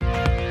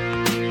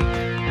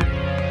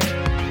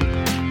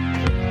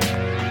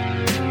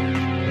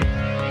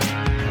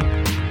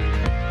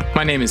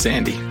My name is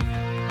Andy.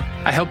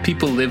 I help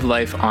people live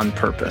life on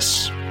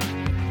purpose.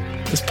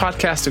 This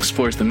podcast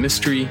explores the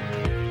mystery,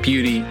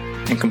 beauty,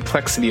 and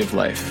complexity of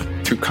life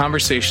through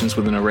conversations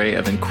with an array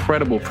of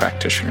incredible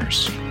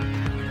practitioners,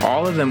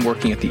 all of them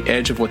working at the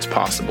edge of what's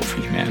possible for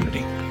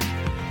humanity.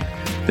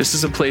 This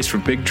is a place for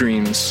big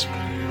dreams,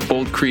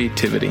 bold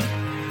creativity,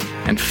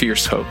 and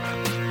fierce hope.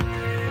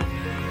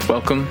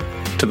 Welcome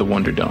to the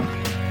Wonder Dome.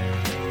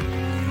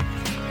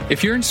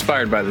 If you're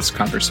inspired by this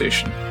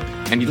conversation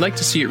and you'd like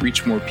to see it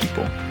reach more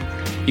people,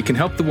 you can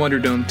help the Wonder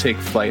Dome take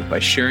flight by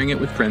sharing it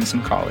with friends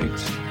and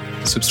colleagues,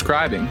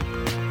 subscribing,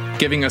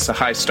 giving us a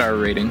 5-star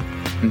rating,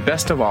 and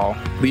best of all,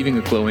 leaving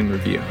a glowing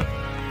review.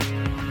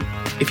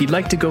 If you'd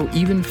like to go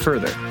even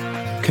further,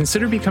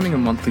 consider becoming a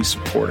monthly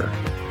supporter.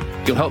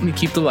 You'll help me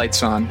keep the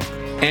lights on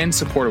and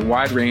support a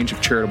wide range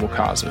of charitable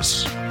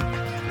causes.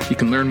 You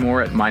can learn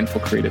more at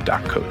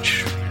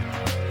mindfulcreative.coach.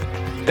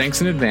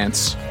 Thanks in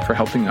advance for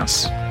helping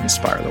us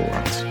inspire the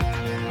world.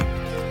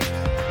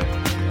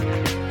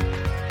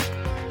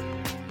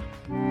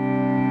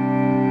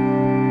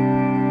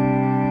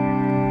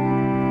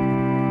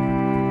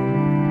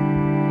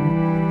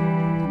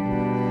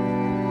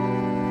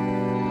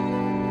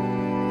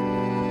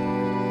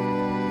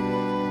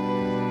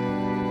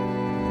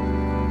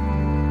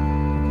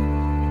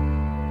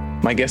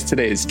 My guest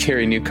today is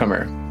Carrie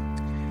Newcomer.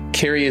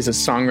 Carrie is a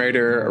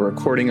songwriter, a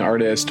recording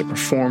artist, a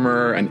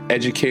performer, an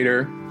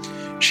educator.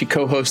 She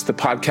co-hosts the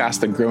podcast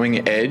The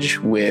Growing Edge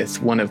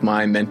with one of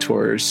my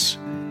mentors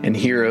and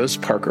heroes,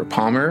 Parker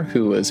Palmer,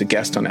 who was a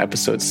guest on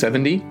episode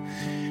 70.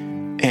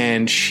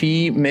 And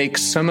she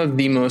makes some of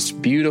the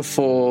most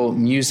beautiful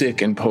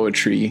music and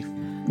poetry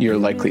you're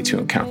likely to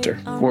encounter,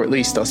 or at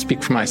least I'll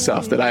speak for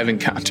myself, that I've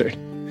encountered.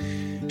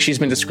 She's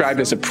been described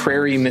as a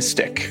prairie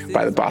mystic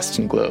by the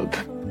Boston Globe,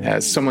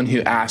 as someone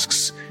who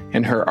asks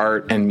in her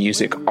art and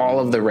music all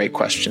of the right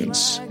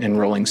questions in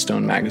Rolling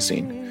Stone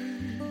magazine.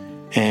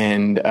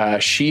 And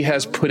she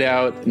has put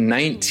out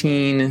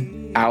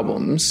 19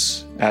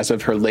 albums as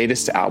of her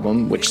latest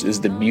album, which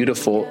is the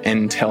beautiful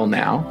Until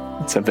Now.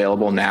 It's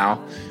available now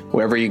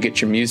wherever you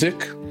get your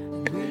music.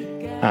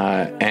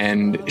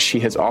 And she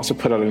has also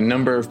put out a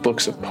number of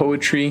books of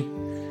poetry.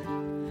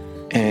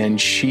 And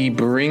she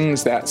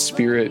brings that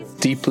spirit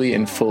deeply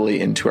and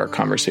fully into our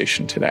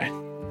conversation today.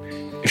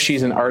 If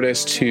she's an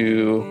artist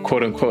who,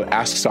 quote unquote,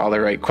 asks all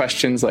the right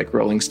questions, like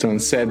Rolling Stone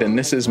said, then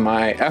this is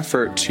my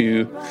effort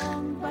to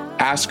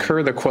ask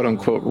her the quote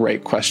unquote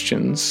right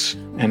questions.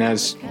 And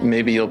as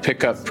maybe you'll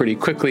pick up pretty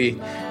quickly,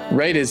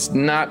 right is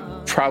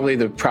not probably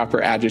the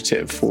proper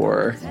adjective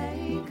for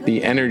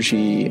the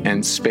energy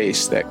and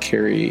space that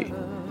Carrie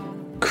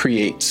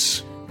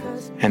creates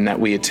and that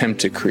we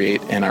attempt to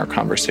create in our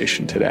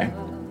conversation today.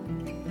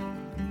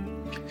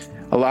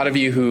 A lot of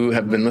you who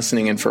have been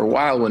listening in for a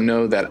while will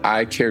know that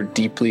I care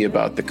deeply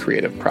about the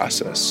creative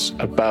process,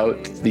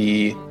 about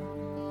the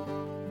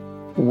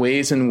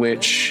ways in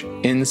which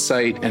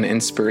insight and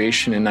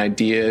inspiration and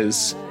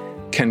ideas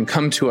can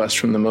come to us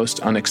from the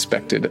most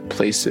unexpected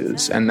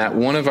places. And that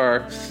one of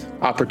our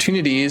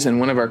opportunities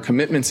and one of our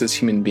commitments as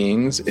human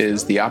beings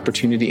is the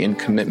opportunity and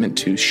commitment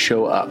to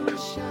show up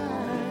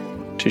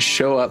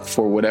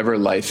for whatever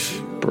life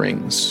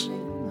brings.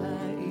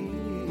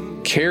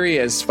 Carrie,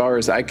 as far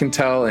as I can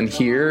tell and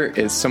hear,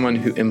 is someone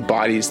who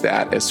embodies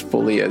that as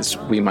fully as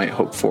we might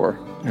hope for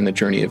in the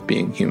journey of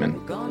being human.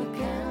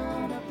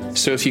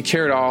 So if you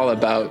care at all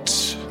about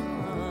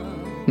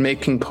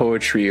making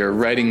poetry or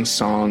writing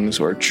songs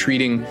or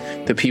treating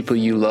the people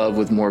you love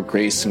with more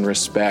grace and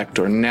respect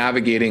or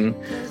navigating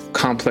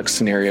complex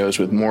scenarios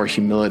with more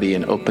humility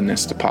and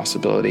openness to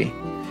possibility,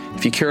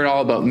 if you care at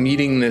all about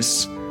meeting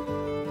this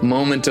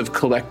moment of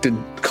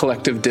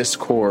collective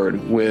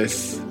discord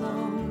with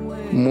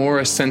more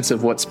a sense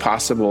of what's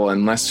possible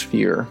and less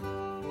fear,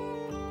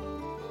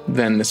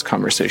 then this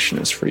conversation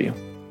is for you.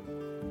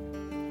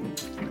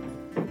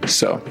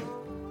 So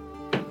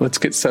let's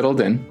get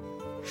settled in.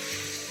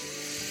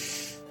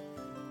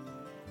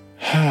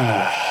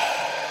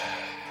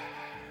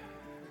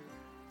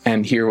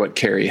 And hear what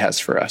Carrie has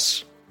for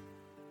us.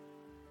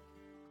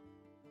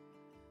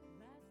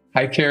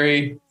 Hi,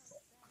 Carrie.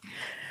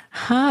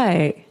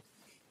 Hi.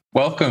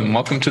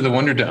 Welcome to the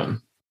Wonder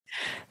Dome.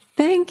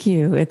 Thank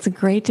you. It's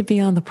great to be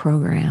on the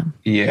program.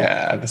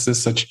 Yeah, this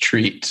is such a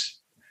treat.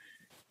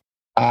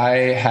 I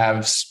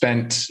have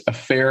spent a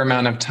fair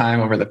amount of time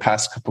over the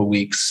past couple of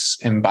weeks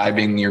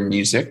imbibing your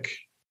music,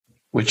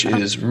 which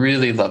is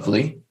really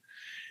lovely.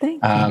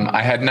 Thank you.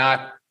 I had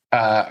not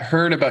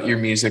heard about your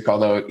music,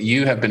 although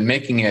you have been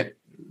making it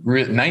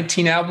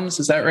 19 albums.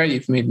 Is that right?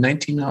 You've made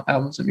 19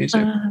 albums of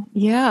music?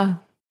 Yeah.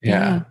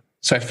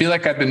 So I feel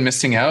like I've been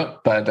missing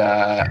out, but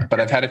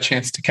I've had a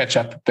chance to catch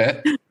up a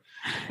bit.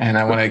 And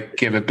I want to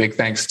give a big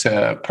thanks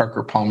to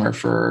Parker Palmer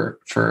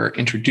for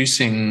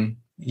introducing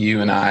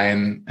you and I.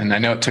 And I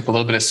know it took a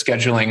little bit of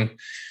scheduling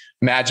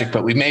magic,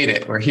 but we made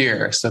it. We're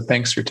here. So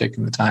thanks for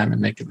taking the time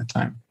and making the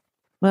time.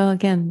 Well,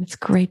 again, it's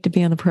great to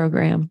be on the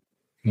program.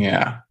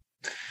 Yeah.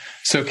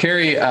 So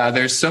Carrie,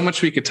 there's so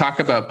much we could talk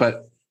about,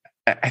 but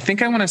I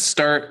think I want to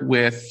start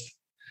with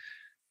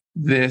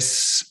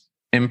this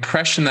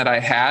impression that I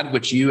had,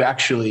 which you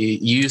actually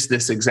used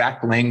this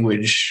exact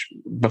language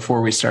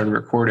before we started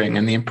recording.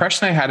 And the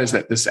impression I had is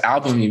that this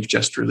album you've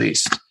just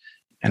released,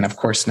 and of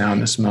course now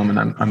in this moment,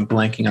 I'm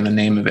blanking on the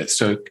name of it.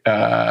 So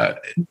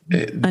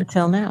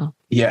Until Now.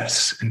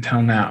 Yes,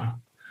 Until Now.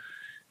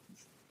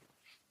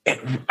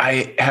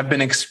 I have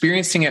been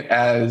experiencing it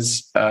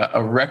as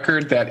a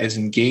record that is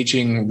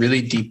engaging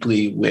really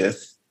deeply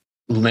with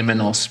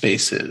liminal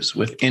spaces,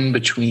 with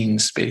in-between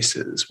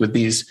spaces, with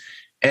these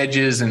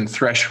edges and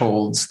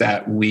thresholds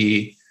that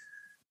we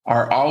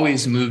are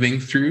always moving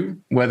through,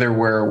 whether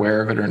we're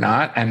aware of it or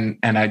not. And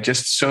I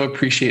just so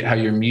appreciate how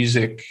your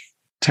music,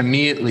 to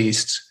me at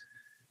least,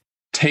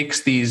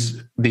 takes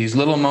these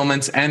little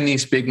moments and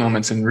these big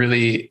moments and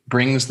really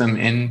brings them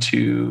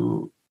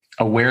into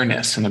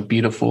awareness in a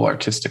beautiful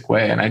artistic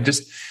way. And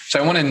so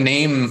I want to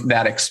name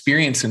that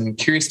experience, and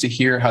curious to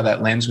hear how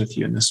that lands with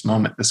you in this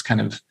moment, this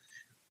kind of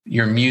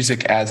your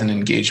music as an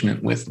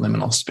engagement with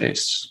liminal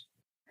space.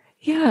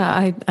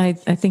 Yeah, I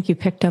think you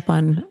picked up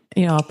on,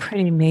 a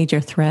pretty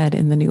major thread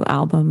in the new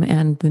album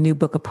and the new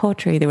book of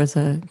poetry. There was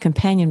a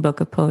companion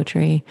book of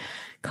poetry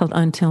called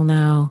Until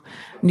Now,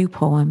 New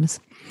Poems,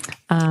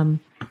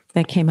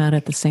 that came out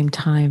at the same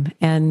time.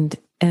 And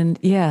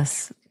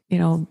yes,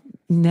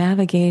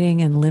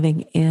 navigating and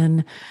living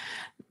in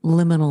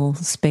liminal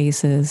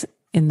spaces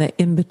in the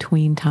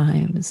in-between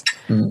times.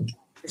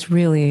 It's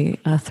really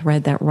a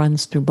thread that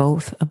runs through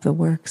both of the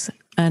works.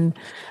 And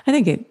I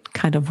think it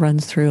kind of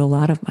runs through a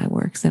lot of my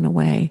works in a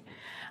way.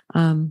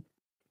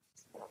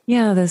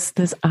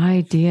 This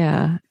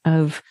idea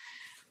of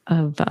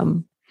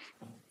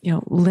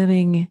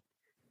living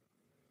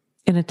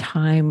in a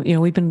time,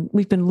 we've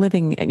been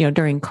living,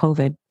 during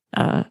COVID,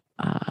 a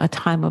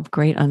time of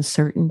great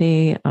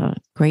uncertainty,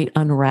 great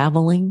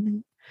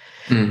unraveling.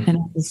 And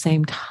at the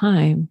same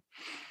time,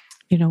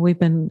 we've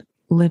been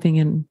living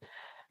in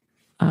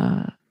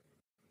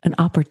an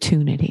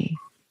opportunity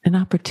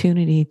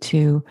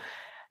to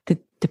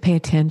pay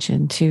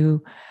attention,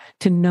 to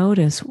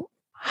notice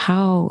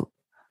how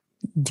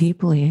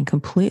deeply and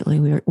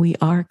completely we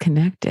are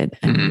connected.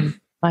 And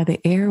by the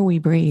air we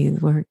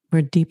breathe,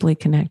 we're deeply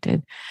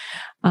connected.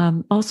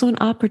 Also an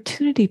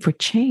opportunity for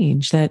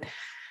change that,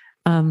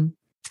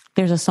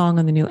 there's a song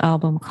on the new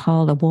album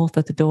called A Wolf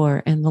at the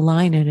Door. And the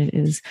line in it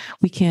is,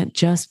 we can't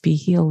just be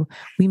healed.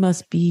 We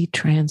must be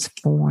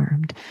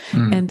transformed.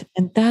 And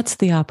that's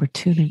the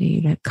opportunity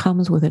that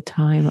comes with a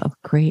time of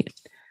great,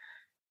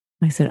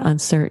 like I said,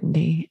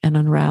 uncertainty and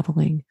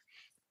unraveling,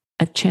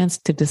 a chance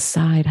to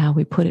decide how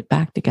we put it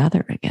back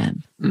together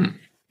again.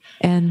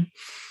 And,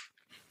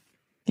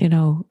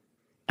 I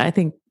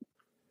think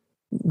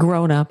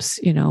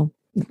grown-ups,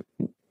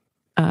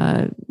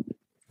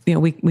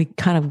 we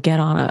kind of get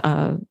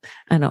on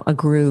a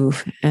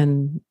groove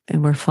and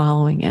we're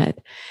following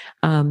it.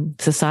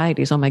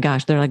 Societies, oh my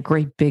gosh, they're like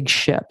great big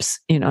ships,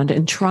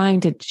 and trying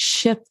to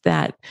shift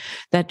that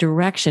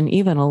direction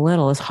even a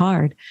little is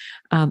hard,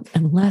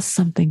 unless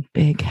something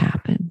big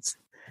happens.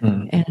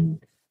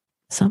 And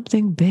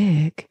something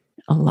big,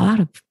 a lot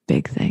of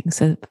big things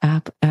have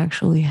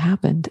actually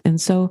happened. And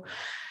so,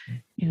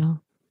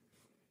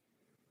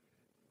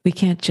 we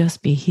can't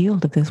just be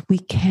healed of this. We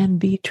can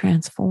be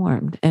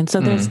transformed. And so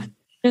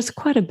there's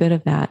quite a bit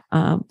of that.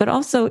 But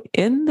also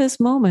in this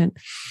moment,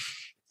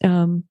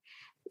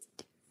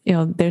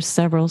 there's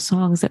several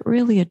songs that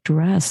really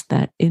address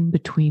that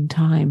in-between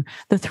time,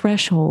 the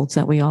thresholds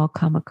that we all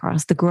come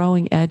across, the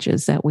growing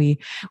edges that we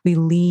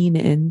lean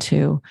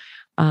into,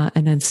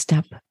 and then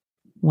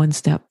one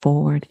step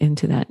forward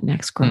into that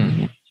next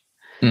growing edge.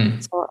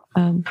 So,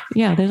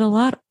 there's a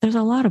lot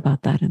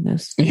about that in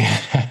this.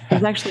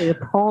 There's actually a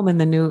poem in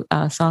the new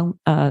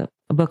a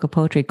book of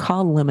poetry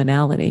called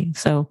Liminality.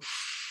 So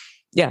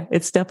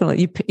it's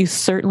definitely, you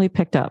certainly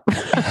picked up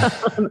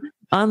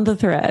on the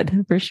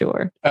thread for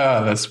sure.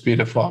 Oh, that's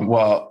beautiful.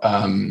 Well,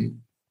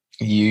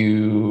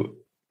 you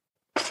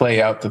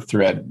play out the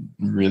thread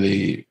in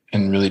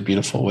really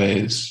beautiful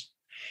ways.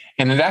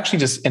 And it actually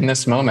just, in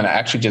this moment, it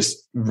actually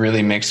just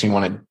really makes me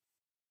want to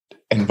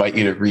invite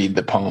you to read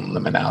the poem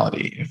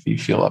Liminality if you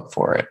feel up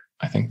for it.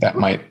 I think that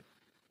might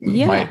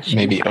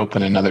maybe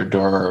open another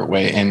door or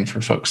way in for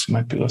folks who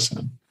might be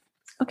listening.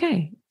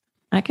 Okay,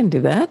 I can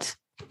do that.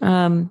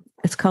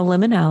 It's called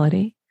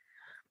Liminality.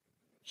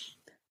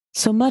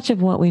 So much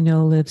of what we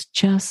know lives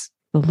just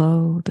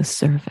below the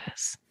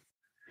surface.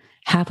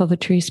 Half of a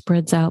tree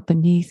spreads out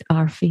beneath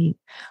our feet,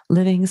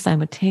 living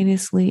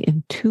simultaneously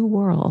in two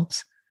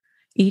worlds,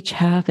 each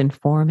half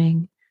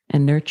informing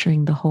and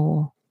nurturing the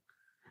whole.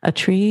 A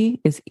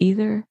tree is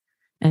either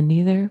and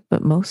neither,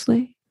 but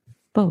mostly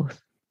both.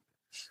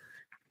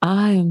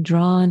 I am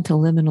drawn to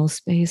liminal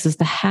space as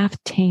the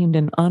half-tamed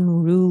and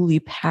unruly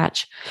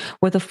patch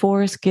where the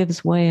forest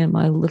gives way and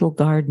my little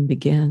garden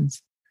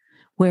begins,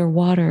 where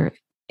water,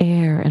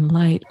 air, and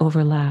light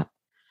overlap,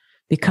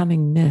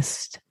 becoming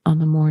mist on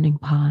the morning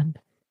pond.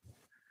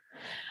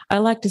 I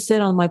like to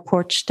sit on my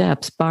porch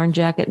steps, barn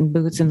jacket and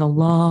boots in the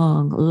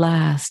long,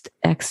 last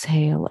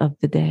exhale of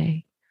the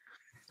day,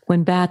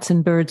 when bats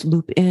and birds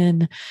loop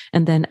in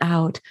and then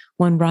out,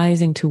 one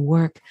rising to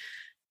work,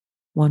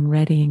 one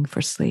readying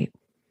for sleep.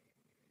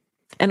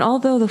 And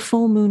although the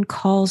full moon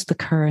calls the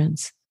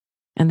currents,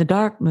 and the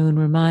dark moon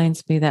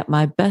reminds me that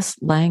my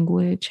best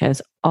language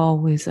has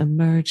always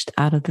emerged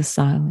out of the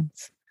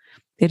silence,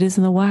 it is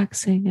in the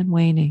waxing and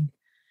waning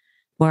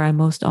where I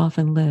most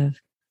often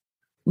live,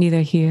 neither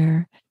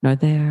here nor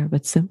there,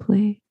 but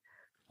simply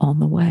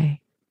on the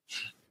way.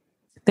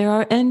 There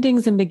are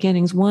endings and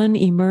beginnings, one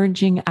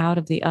emerging out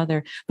of the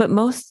other, but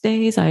most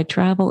days I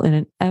travel in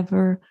an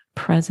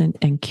ever-present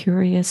and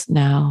curious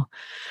now,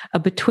 a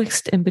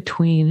betwixt and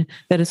between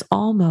that is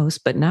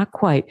almost, but not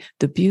quite,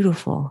 the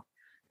beautiful,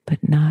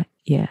 but not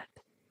yet.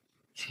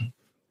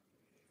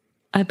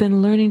 I've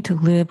been learning to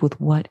live with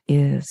what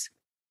is,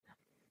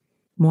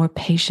 more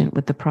patient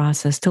with the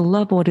process, to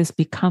love what is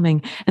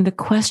becoming and the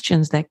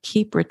questions that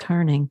keep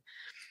returning.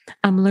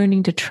 I'm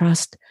learning to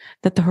trust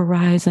that the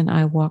horizon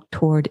I walk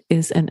toward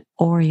is an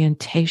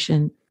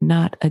orientation,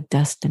 not a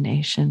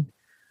destination,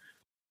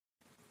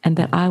 and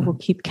that I will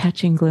keep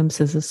catching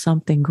glimpses of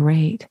something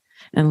great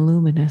and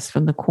luminous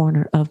from the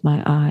corner of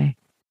my eye.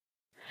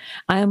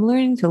 I am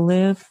learning to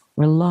live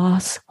where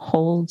loss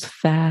holds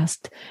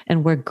fast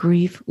and where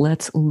grief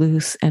lets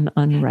loose and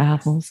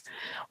unravels,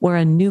 where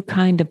a new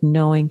kind of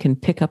knowing can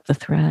pick up the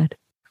thread,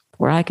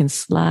 where I can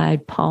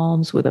slide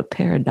palms with a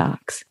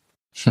paradox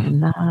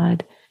and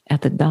nod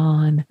at the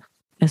dawn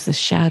as the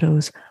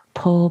shadows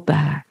pull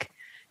back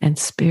and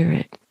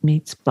spirit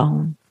meets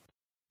bone.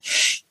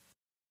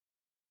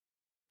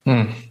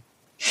 Oh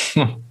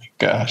my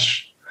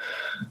gosh.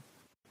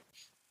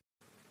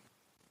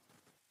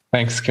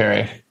 Thanks,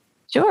 Carrie.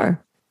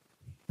 Sure.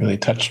 Really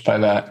touched by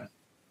that.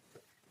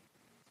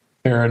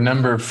 There are a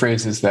number of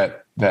phrases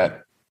that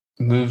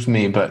moved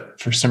me, but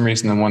for some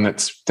reason, the one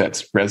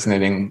that's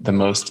resonating the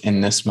most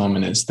in this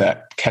moment is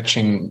that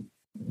catching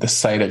the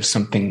sight of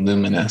something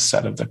luminous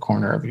out of the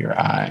corner of your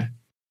eye.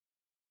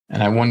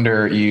 And I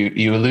wonder,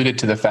 you alluded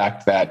to the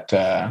fact that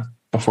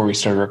before we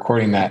started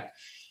recording that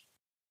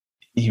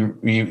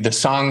the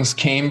songs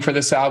came for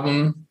this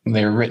album.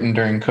 They were written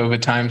during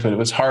COVID times, but it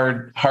was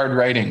hard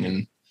writing.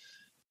 And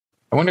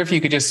I wonder if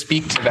you could just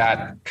speak to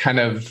that kind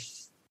of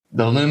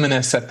the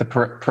luminous at the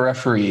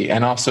periphery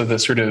and also the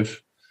sort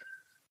of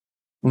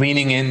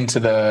leaning into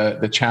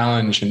the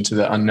challenge, into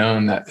the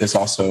unknown that is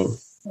also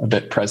a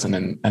bit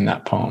present in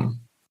that poem.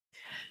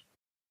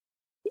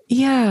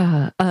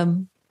 Yeah,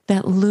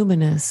 that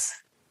luminous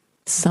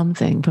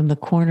something from the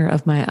corner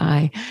of my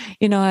eye.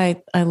 You know,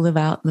 I live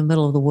out in the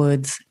middle of the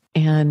woods,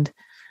 and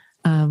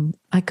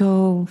I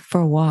go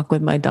for a walk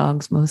with my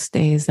dogs most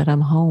days that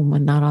I'm home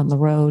and not on the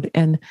road.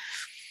 And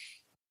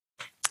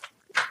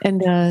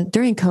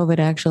during COVID,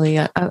 actually,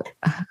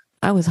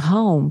 I was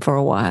home for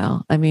a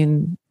while. I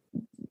mean,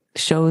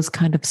 shows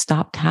kind of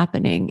stopped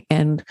happening.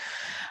 And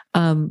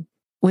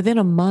within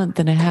a month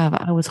and a half,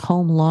 I was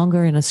home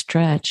longer in a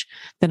stretch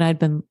than I'd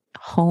been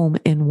home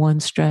in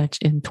one stretch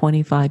in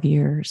 25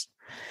 years.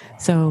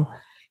 So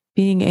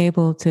being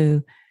able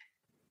to,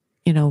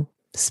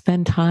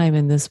 spend time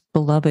in this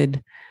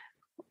beloved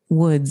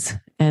woods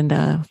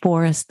and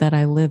forest that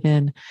I live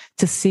in,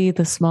 to see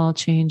the small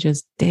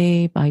changes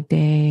day by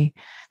day,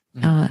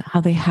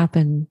 how they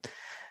happen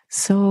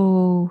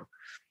so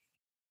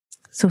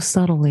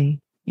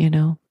subtly,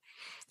 it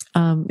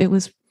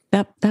was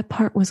that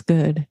part was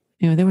good.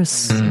 There was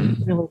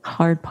some really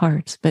hard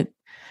parts, but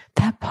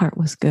that part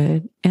was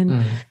good.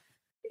 And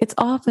it's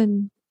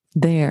often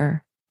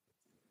there,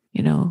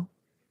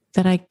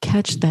 that I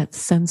catch that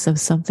sense of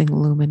something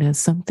luminous,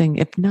 something,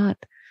 if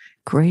not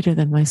greater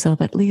than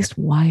myself, at least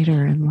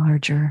wider and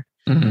larger.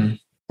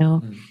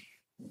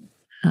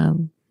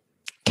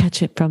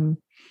 Catch it from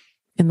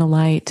in the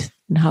light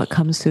and how it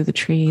comes through the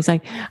trees. I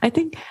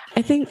think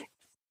I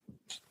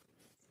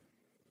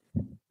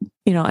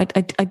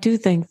do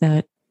think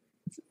that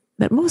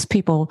most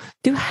people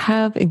do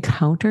have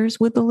encounters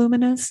with the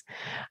luminous.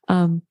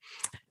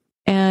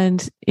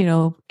 And,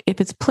 if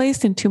it's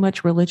placed in too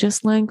much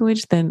religious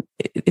language, then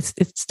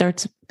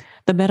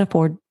the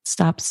metaphor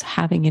stops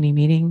having any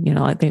meaning.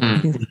 I think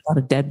there's a lot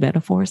of dead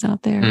metaphors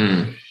out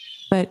there.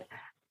 But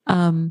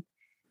I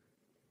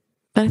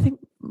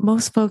think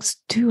most folks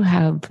do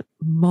have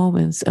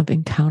moments of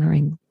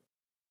encountering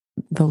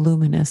the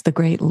luminous, the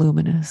great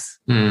luminous.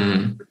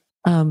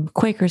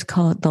 Quakers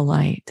call it the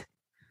light.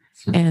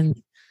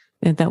 And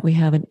that we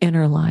have an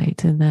inner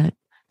light, and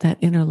that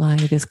inner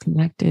light is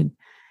connected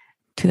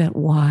to that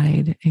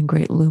wide and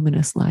great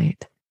luminous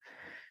light.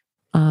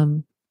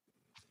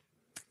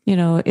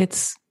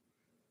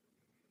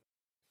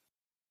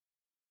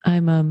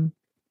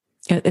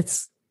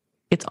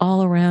 It's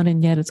all around,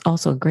 and yet it's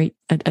also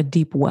a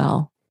deep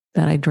well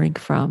that I drink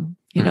from.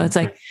 It's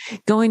like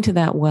going to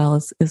that well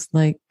is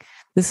like,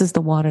 this is the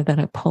water that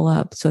I pull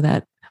up so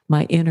that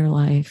my inner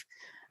life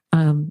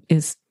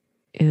is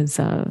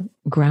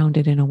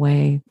grounded in a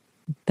way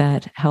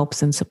that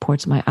helps and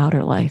supports my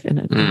outer life in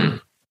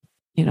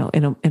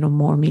a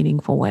more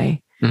meaningful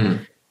way.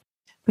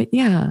 But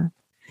yeah,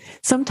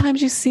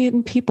 Sometimes you see it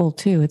in people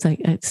too. It's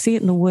like I see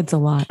it in the woods a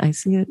lot. I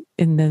see it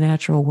in the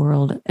natural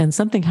world. And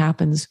something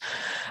happens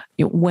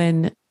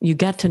when you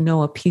get to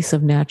know a piece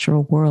of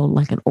natural world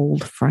like an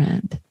old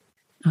friend.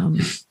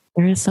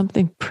 There is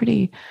something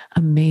pretty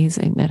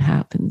amazing that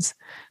happens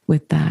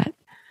with that.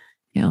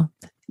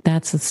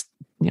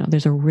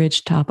 There's a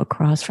ridge top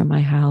across from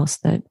my house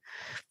that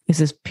is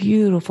this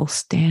beautiful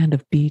stand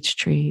of beech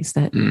trees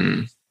that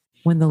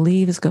when the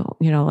leaves go,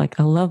 like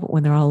I love it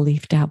when they're all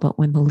leafed out, but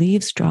when the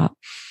leaves drop,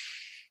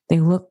 they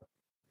look,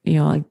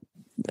 like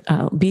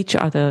beech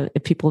are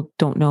if people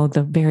don't know,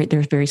 they're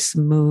very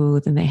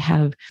smooth, and they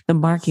have the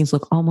markings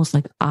look almost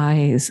like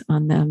eyes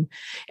on them,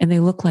 and they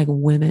look like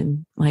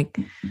women, like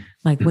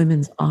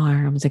women's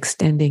arms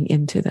extending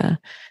into the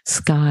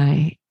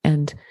sky,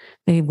 and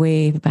they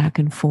wave back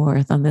and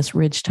forth on this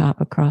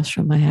ridgetop across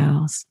from my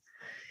house.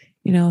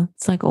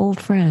 It's like old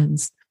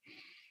friends.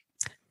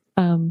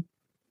 I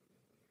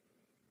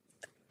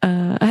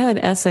had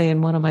an essay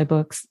in one of my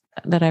books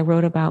that I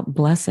wrote about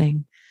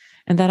blessing,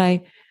 and that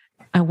I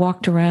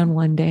walked around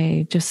one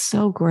day just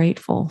so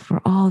grateful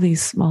for all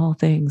these small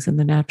things in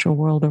the natural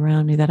world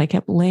around me that I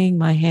kept laying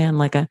my hand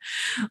like a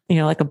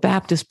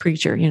Baptist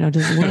preacher,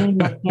 just laying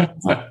my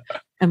hands up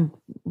and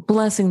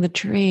blessing the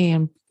tree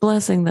and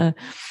blessing the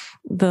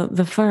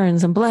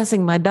ferns and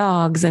blessing my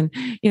dogs. And,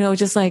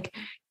 just like,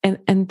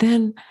 and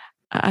then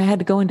I had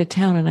to go into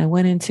town, and I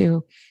went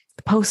into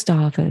the post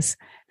office,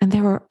 and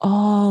there were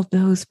all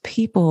those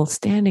people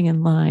standing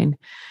in line,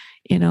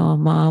 a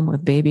mom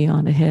with baby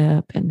on a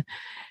hip, and,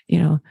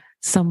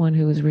 someone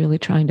who was really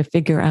trying to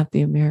figure out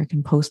the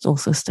American postal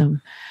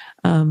system,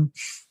 and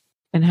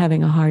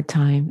having a hard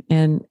time,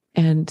 and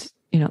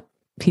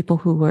people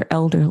who were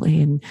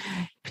elderly, and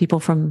people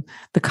from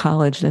the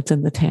college that's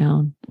in the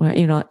town, where,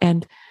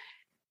 and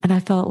I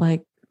felt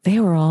like they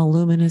were all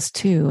luminous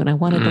too. And I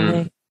wanted to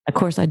lay, of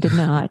course I did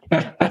not.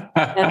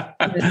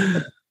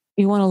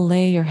 You want to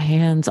lay your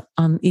hands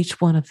on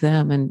each one of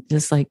them, and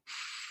just like,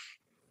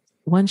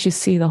 once you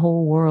see the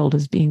whole world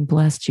as being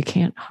blessed, you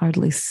can't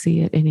hardly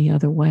see it any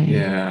other way.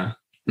 Yeah.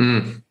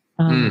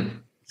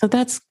 So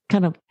that's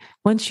kind of,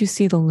 once you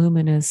see the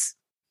luminous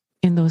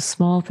in those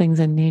small things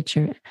in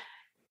nature,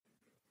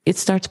 it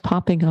starts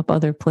popping up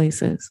other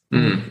places,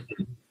 in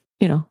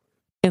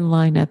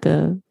line at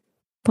the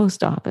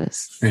post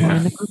office, or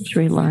in the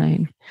grocery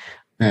line,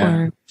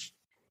 or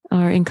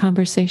in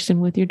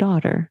conversation with your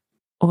daughter,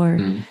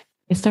 or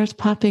it starts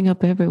popping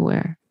up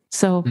everywhere.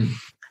 So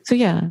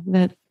yeah,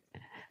 that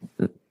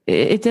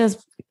it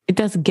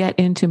does get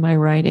into my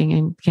writing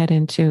and get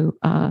into,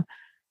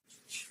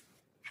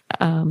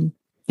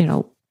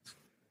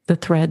 the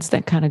threads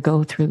that kind of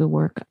go through the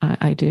work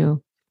I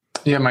do.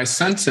 Yeah. My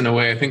sense, in a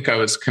way, I think I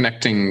was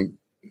connecting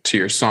to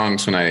your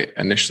songs when I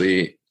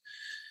initially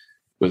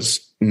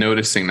was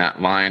noticing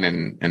that line,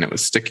 and it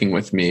was sticking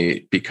with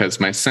me, because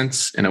my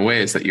sense, in a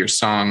way, is that your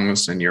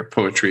songs and your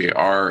poetry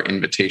are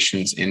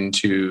invitations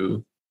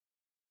into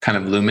kind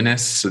of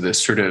luminous. So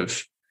this sort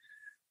of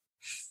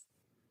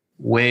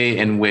way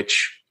in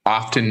which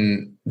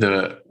often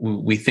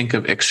we think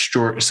of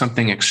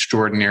something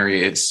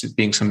extraordinary as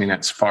being something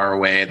that's far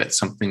away, that's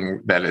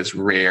something that is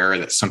rare,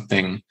 that's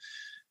something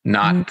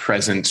not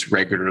present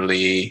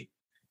regularly.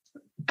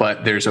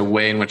 But there's a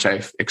way in which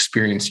I've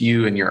experienced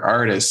you and your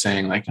art as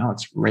saying, like, oh,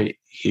 it's right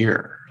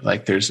here.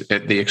 Like,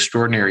 the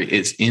extraordinary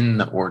is in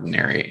the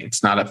ordinary.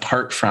 It's not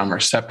apart from or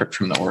separate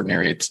from the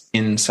ordinary. It's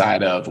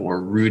inside of, or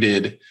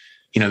rooted.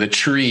 The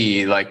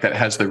tree, like, that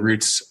has the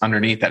roots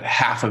underneath, that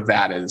half of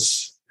that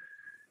is,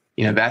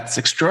 that's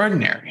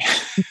extraordinary.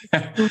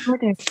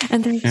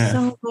 And there's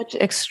so much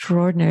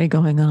extraordinary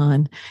going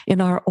on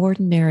in our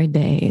ordinary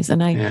days.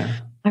 And I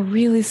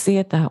really see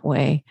it that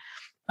way.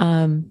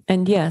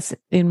 And yes,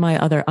 on my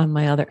other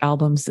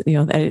albums,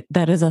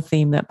 that is a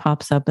theme that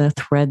pops up, a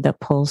thread that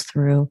pulls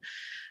through.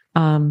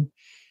 I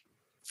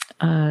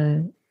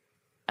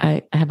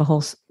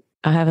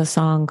have a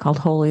song called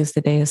 "Holy as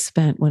the Day is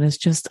Spent," when it's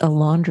just a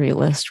laundry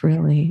list,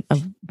 really,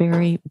 of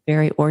very,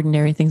 very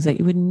ordinary things that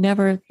you would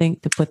never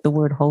think to put the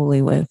word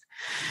holy with,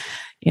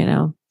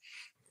 Then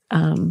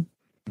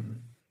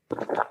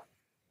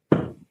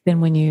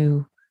when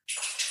you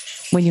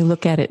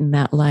look at it in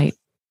that light,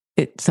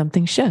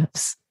 something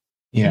shifts.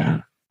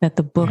 Yeah. That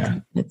the book,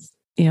 it's,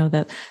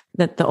 that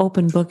the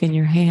open book in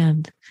your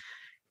hand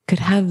could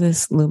have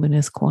this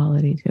luminous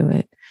quality to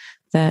it.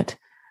 That,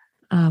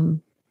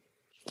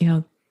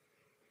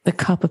 the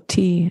cup of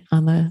tea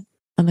on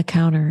the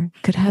counter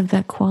could have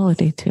that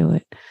quality to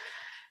it.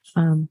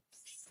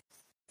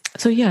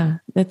 So yeah,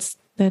 it's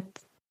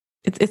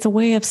a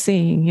way of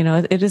seeing.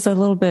 It is a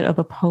little bit of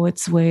a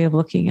poet's way of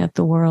looking at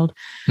the world.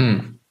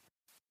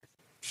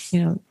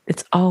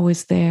 It's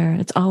always there.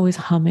 It's always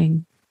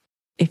humming.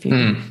 If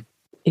you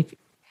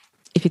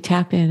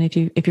tap in,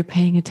 if you're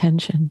paying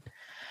attention,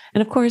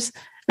 and of course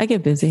I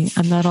get busy.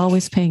 I'm not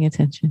always paying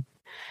attention,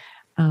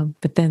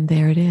 but then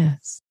there it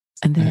is,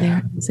 and then there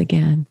it is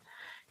again.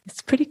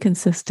 It's pretty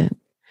consistent,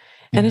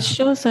 and it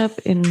shows up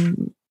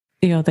in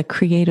the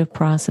creative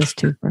process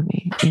too for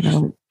me.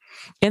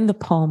 In the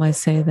poem, I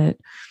say that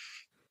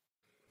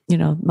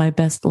my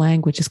best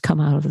language has come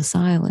out of the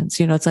silence.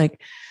 It's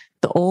like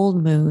the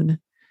old moon.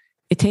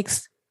 It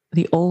takes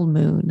the old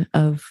moon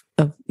of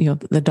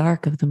the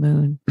dark of the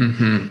moon.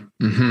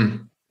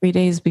 3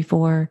 days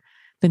before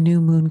the new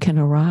moon can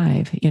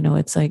arrive.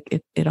 It's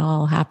like it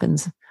all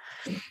happens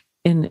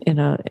in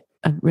a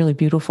really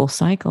beautiful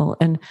cycle.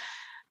 And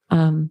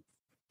some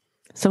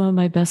of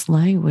my best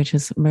language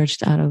has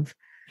emerged out of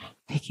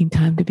taking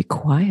time to be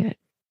quiet,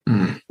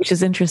 which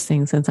is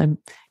interesting since I'm,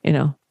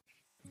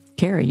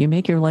 Carrie, you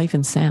make your life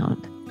in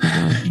sound.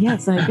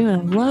 Yes, I do. I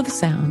love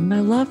sound and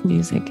I love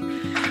music.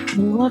 I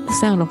love the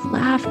sound of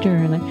laughter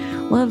and I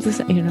love this,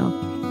 but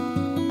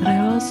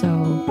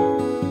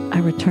I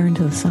return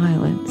to the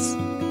silence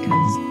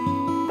because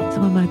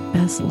some of my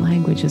best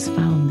language is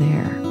found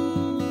there.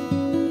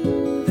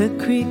 The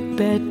creek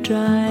bed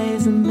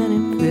dries and then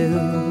it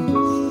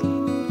fills.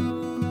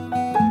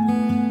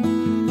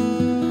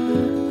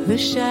 The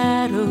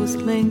shadows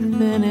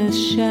lengthen as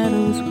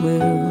shadows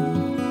will.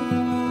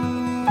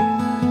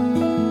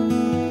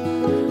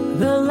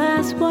 The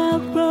last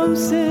wild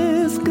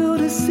roses go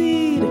to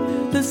seed.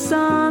 The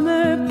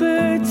summer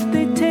birds,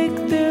 they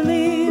take their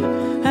lead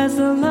as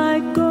the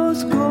light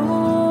goes golden,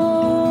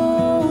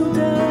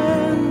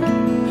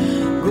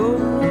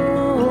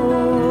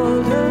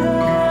 golden.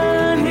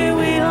 Here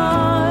we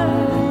are,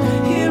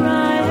 here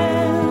I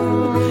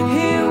am,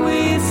 here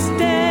we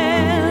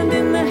stand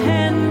in the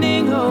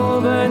handing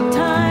over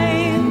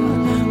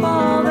time.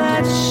 All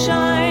that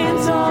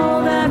shines,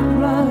 all that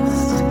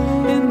rust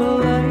in the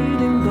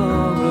light and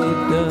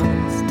borrowed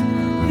dust.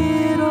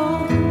 It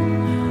all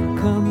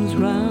comes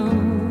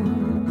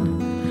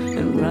round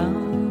and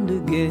round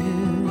again.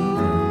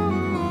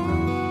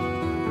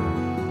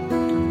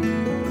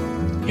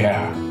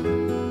 Yeah,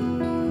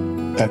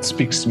 that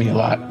speaks to me a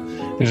lot.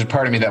 There's a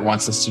part of me that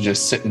wants us to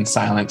just sit in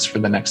silence for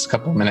the next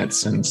couple of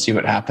minutes and see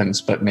what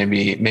happens, but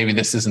maybe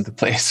this isn't the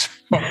place.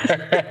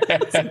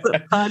 This is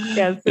a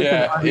podcast.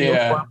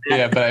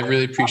 Yeah. But I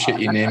really appreciate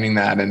you naming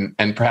that,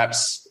 and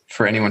perhaps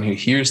for anyone who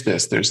hears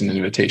this, there's an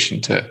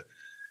invitation to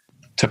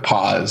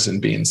pause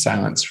and be in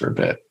silence for a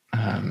bit.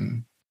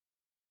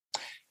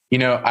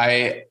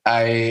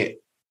 I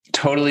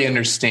totally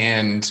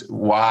understand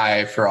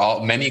why, for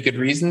many good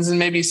reasons and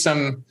maybe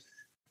some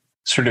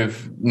sort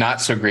of not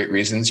so great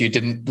reasons, you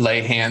didn't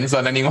lay hands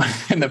on anyone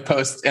in the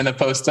post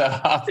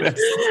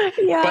office.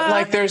 Yeah.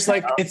 But there's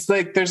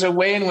a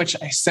way in which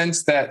I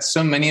sense that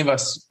so many of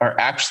us are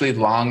actually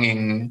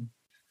longing,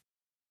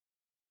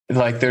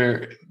 like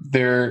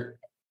they're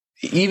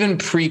even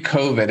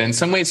pre-COVID. In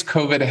some ways,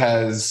 COVID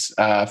has,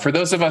 for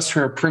those of us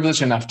who are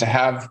privileged enough to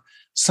have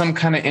some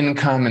kind of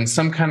income and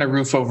some kind of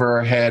roof over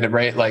our head,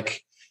 right?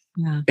 Like,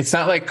 It's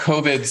not like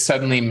COVID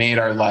suddenly made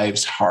our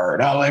lives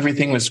hard. Oh,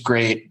 everything was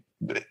great.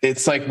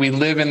 It's like we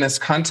live in this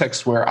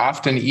context where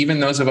often even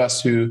those of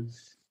us who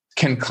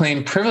can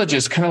claim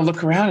privileges kind of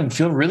look around and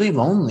feel really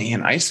lonely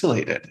and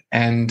isolated.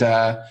 And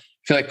I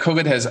feel like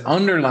COVID has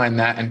underlined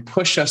that and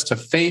pushed us to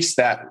face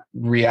that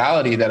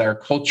reality that our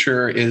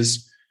culture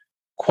is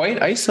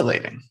quite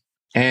isolating.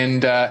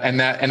 And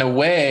that in a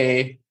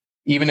way,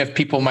 even if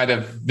people might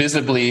have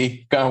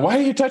visibly gone, why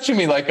are you touching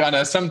me? Like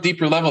on some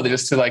deeper level,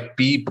 just to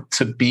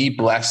be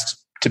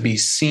blessed, to be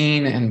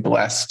seen and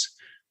blessed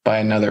by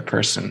another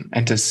person,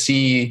 and to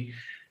see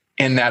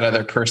in that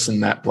other person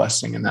that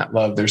blessing and that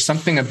love. There's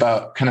something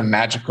about kind of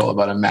magical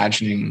about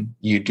imagining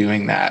you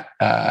doing that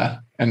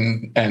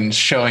and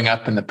showing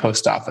up in the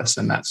post office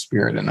in that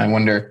spirit. And I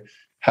wonder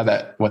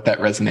what that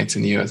resonates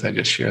in you as I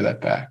just share that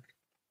back.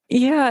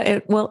 Yeah,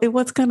 it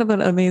was kind of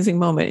an amazing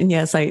moment. And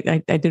yes, I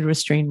did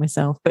restrain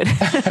myself, but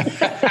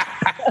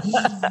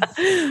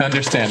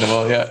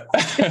understandable. Yeah.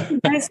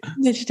 Nice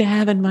image to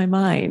have in my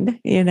mind,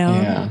 it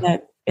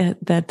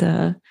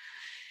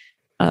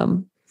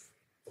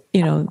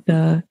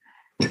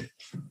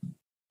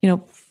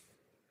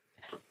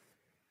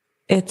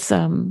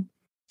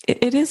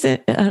is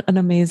an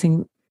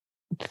amazing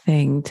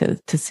thing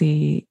to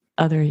see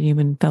other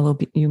fellow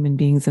human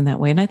beings in that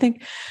way. And I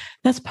think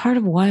that's part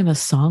of why I'm a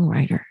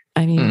songwriter.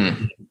 I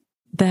mean,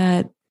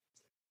 that,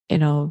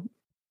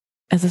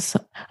 as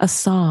a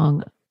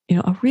song,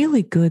 a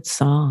really good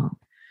song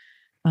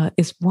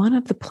is one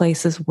of the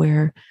places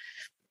where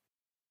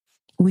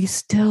we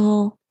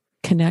still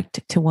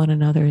connect to one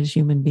another as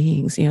human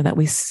beings, that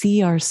we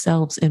see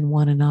ourselves in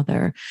one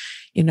another.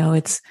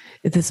 It's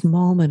this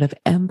moment of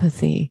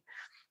empathy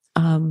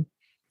in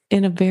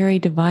a very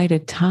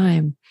divided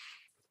time.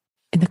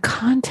 In the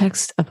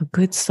context of a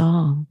good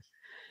song,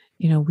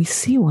 we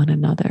see one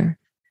another,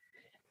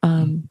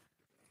 and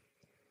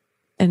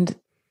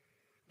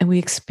we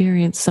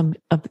experience some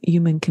of the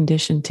human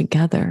condition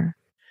together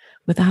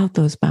without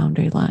those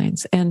boundary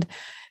lines. And,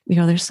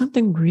 there's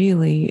something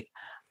really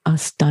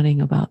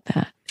stunning about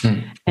that.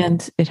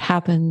 And it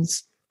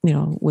happens,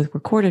 with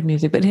recorded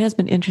music, but it has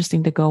been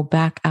interesting to go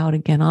back out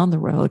again on the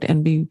road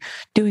and be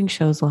doing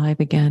shows live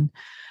again.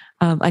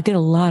 I did a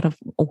lot of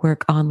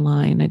work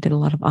online. I did a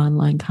lot of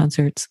online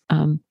concerts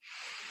during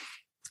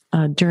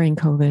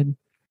COVID.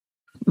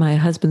 my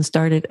husband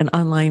started an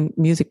online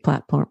music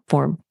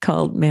platform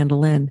called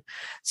Mandolin.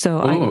 So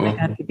I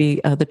had to be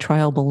the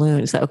trial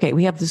balloon. So, okay,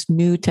 we have this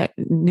new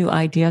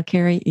idea,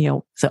 Carrie,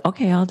 so,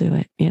 okay, I'll do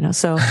it,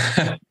 so.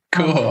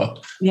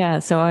 Cool. Yeah.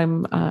 So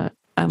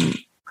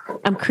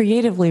I'm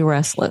creatively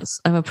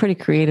restless. I'm a pretty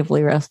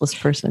creatively restless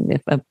person,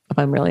 if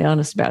I'm really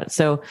honest about it.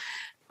 So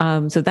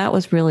that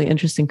was really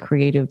interesting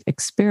creative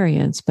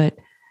experience. But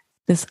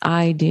this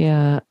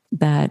idea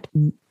that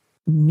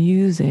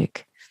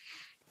music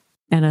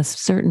and a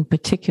certain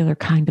particular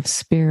kind of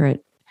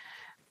spirit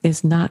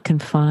is not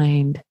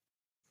confined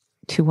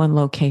to one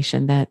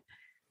location, that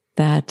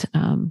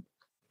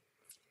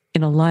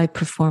in a live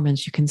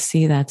performance, you can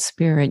see that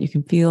spirit, you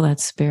can feel that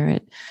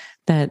spirit,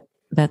 that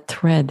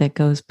thread that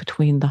goes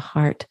between the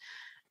heart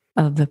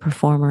of the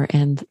performer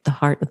and the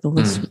heart of the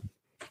listener.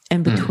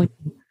 And between,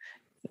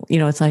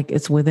 it's like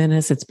it's within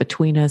us, it's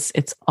between us,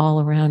 it's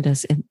all around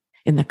us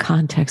in the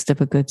context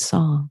of a good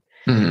song.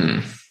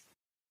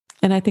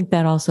 And I think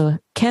that also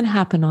can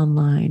happen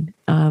online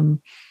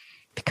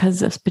because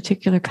this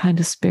particular kind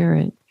of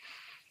spirit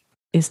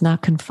is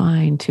not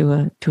confined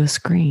to a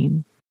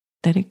screen,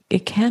 that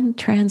it can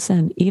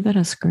transcend even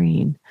a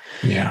screen.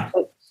 Yeah.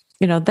 But,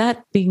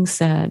 that being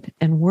said,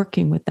 and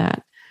working with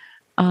that,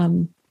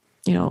 I'm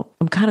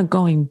kind of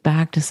going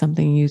back to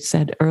something you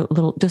said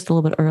just a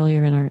little bit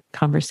earlier in our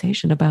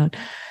conversation about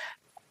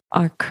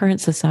our current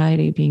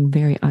society being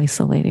very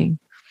isolating.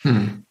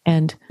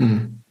 And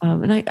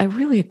I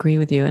really agree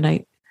with you. And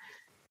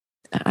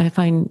I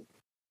find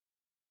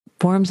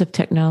forms of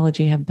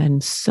technology have been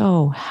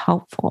so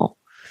helpful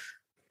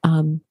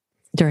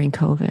during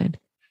COVID.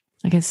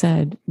 Like I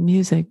said,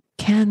 music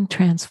can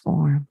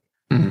transform,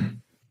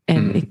 and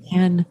it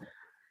can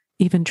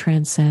even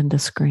transcend a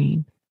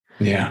screen.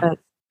 Yeah.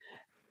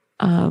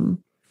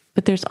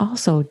 But there's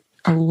also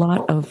a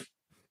lot of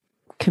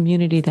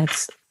community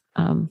that's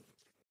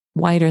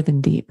wider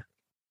than deep.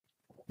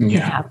 That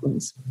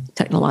happens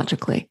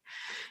technologically,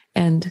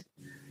 and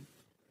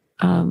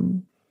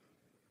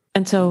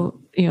so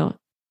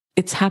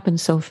it's happened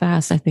so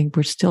fast. I think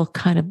we're still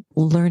kind of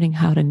learning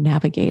how to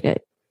navigate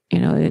it.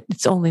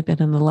 It's only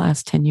been in the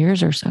last 10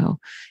 years or so.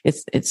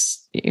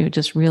 It's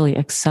just really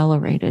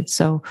accelerated.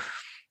 So,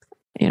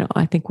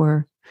 I think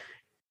we're,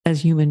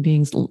 as human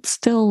beings,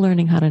 still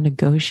learning how to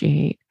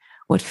negotiate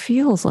what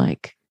feels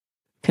like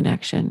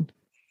connection,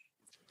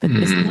 but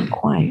it's not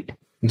quite.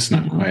 It's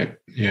not quite.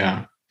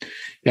 Yeah.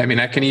 Yeah. I mean,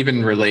 I can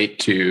even relate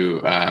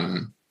to,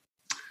 I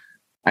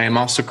am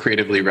also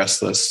creatively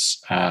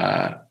restless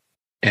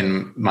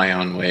in my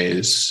own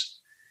ways.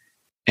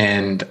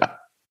 And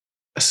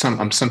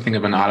I'm something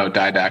of an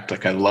autodidact.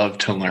 Like, I love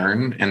to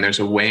learn. And there's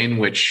a way in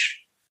which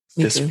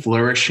this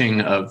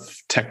flourishing of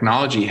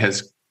technology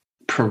has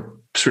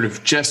sort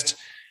of just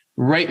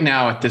right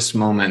now at this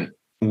moment,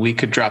 we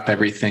could drop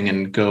everything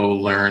and go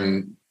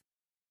learn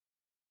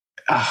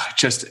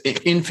just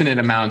infinite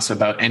amounts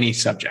about any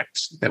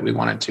subject that we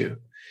wanted to.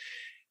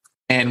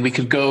 And we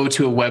could go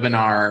to a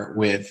webinar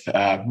with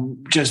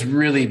just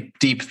really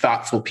deep,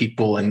 thoughtful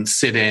people and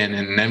sit in,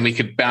 and then we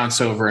could bounce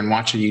over and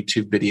watch a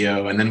YouTube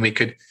video. And then we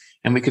could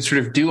sort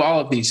of do all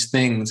of these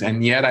things.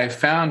 And yet I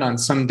found on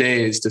some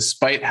days,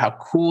 despite how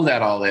cool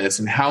that all is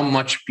and how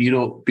much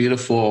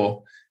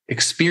beautiful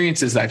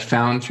experiences I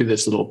found through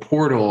this little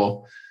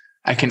portal,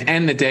 I can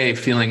end the day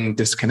feeling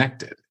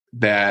disconnected,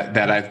 that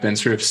I've been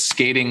sort of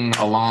skating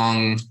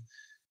along.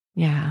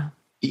 Yeah.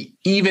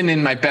 Even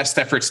in my best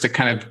efforts to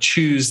kind of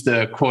choose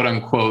the quote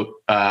unquote,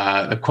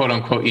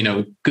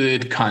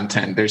 good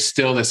content, there's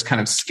still this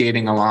kind of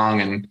skating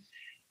along.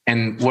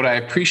 And what I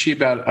appreciate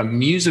about a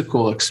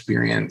musical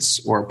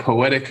experience or a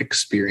poetic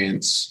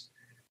experience,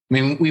 I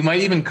mean, we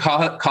might even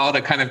call it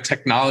a kind of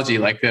technology,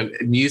 like the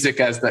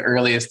music as the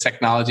earliest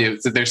technology.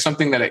 There's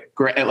something that it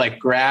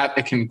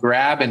can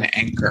grab and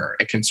anchor.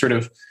 It can sort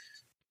of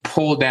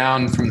pull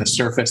down from the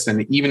surface.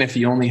 And even if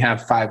you only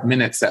have 5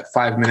 minutes, that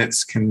 5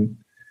 minutes can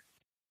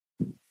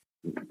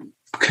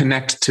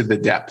connect to the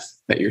depth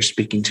that you're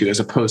speaking to, as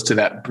opposed to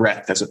that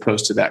breadth, as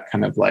opposed to that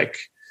kind of like,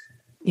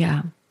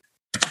 yeah.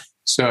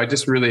 So I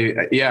just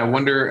really, I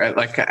wonder,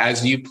 like,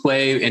 as you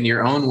play in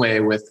your own way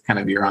with kind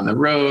of, you're on the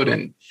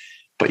road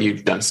but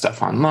you've done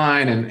stuff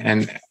online,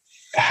 and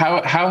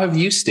how have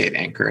you stayed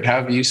anchored?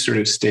 How have you sort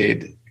of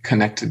stayed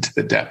connected to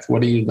the depth?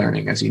 What are you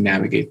learning as you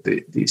navigate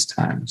these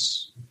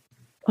times?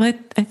 Well,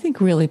 I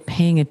think really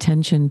paying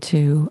attention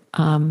to,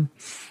 I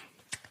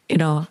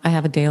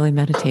have a daily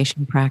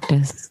meditation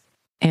practice,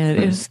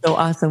 and it's so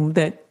awesome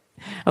that,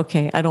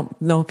 okay, I don't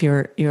know if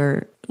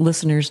your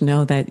listeners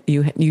know that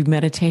you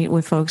meditate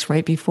with folks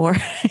right before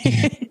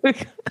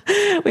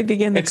we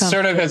begin the It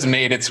sort of has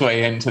made its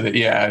way into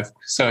the,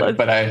 so,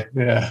 but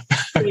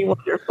pretty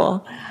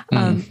wonderful.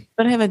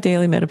 But I have a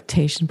daily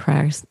meditation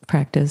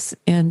practice,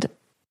 and,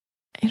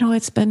 I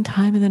spend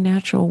time in the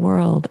natural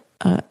world.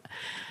 I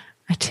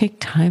take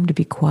time to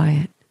be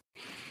quiet.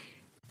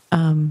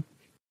 I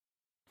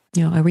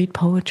read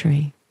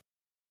poetry.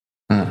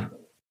 There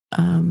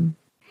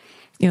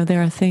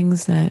are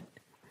things that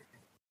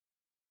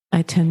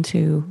I tend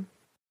to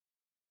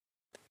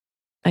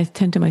I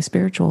tend to my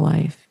spiritual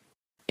life,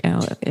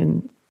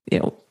 in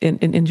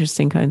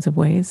interesting kinds of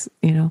ways,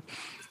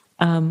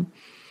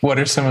 What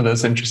are some of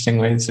those interesting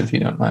ways, if you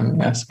don't mind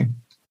me asking?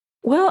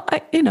 Well,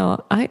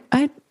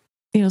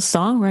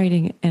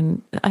 songwriting,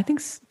 and I think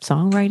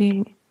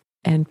songwriting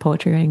and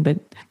poetry writing, but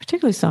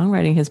particularly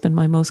songwriting, has been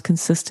my most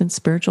consistent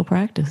spiritual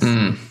practice.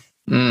 It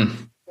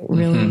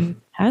really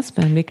has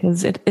been,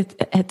 because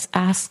it's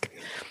asked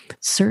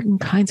certain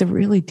kinds of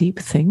really deep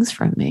things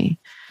from me.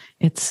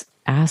 It's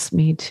asked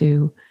me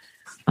to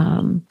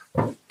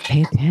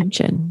pay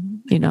attention.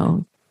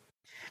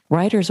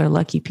 Writers are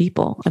lucky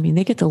people. I mean,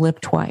 they get to live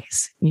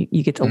twice.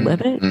 You get to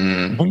live it,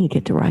 and you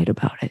get to write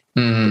about it.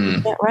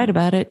 You can't write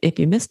about it if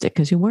you missed it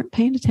because you weren't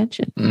paying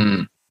attention.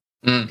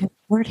 You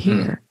weren't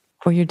here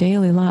for your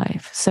daily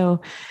life.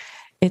 So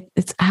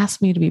it's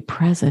asked me to be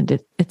present.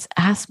 It's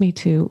asked me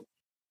to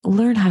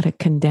learn how to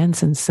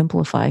condense and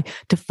simplify,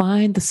 to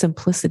find the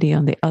simplicity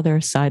on the other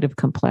side of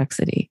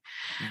complexity.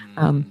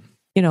 A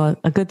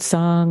good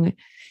song,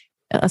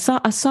 a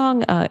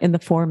song in the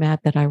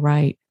format that I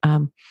write,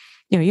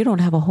 you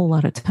don't have a whole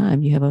lot of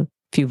time. You have a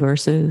few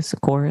verses, a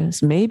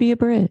chorus, maybe a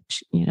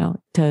bridge,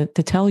 to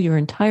tell your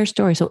entire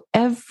story. So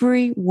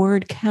every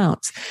word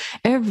counts,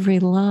 every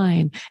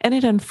line, and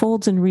it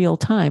unfolds in real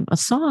time. A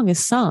song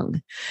is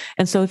sung.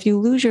 And so if you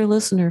lose your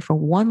listener for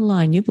one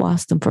line, you've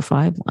lost them for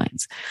 5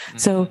 lines.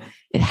 So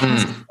it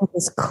has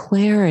this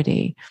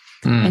clarity.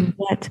 And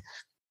yet,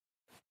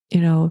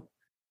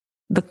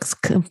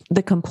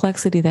 the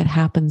complexity that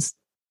happens,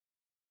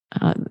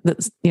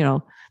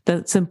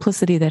 the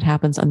simplicity that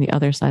happens on the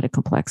other side of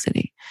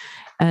complexity.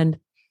 And,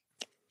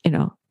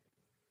 it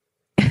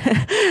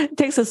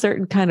takes a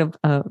certain kind of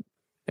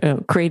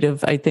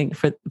creative, I think,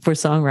 for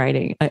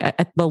songwriting.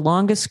 The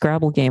longest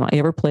Scrabble game I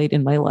ever played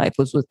in my life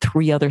was with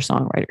 3 other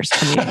songwriters.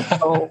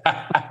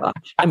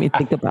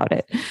 Think about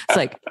it. It's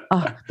like,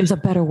 oh, there's a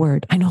better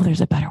word. I know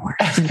there's a better word.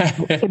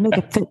 It make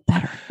it fit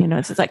better.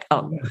 It's like,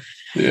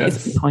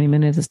 it's 20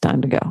 minutes. It's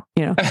time to go.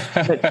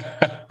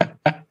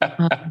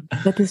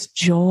 But this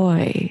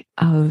joy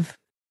of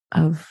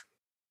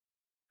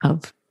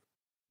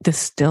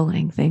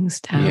distilling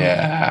things down,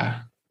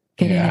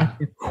 getting at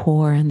the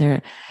core, and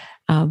there,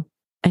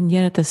 and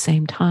yet at the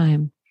same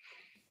time,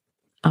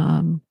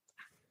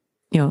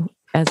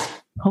 as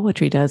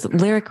poetry does,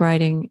 lyric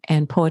writing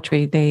and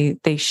poetry,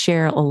 they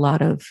share a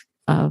lot of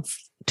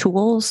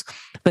tools,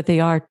 but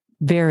they are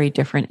very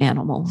different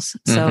animals.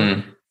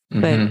 So,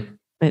 but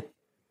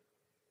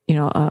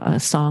a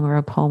song or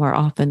a poem are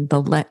often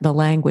the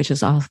language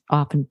is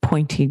often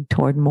pointing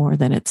toward more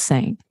than it's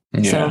saying.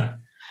 Yeah.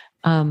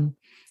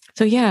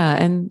 So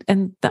and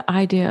the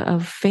idea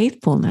of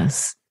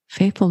faithfulness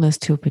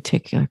to a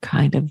particular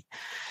kind of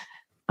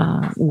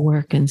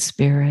work and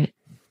spirit,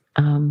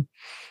 of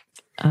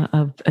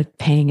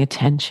paying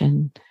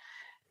attention,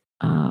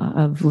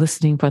 of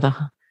listening for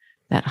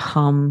that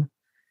hum.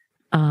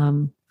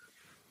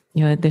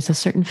 There's a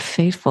certain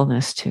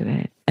faithfulness to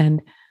it,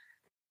 and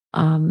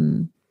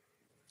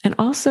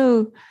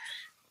also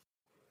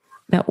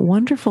that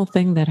wonderful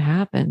thing that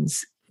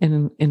happens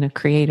in a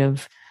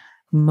creative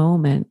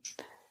moment,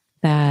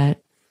 that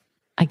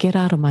I get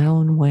out of my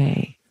own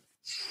way.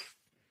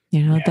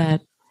 That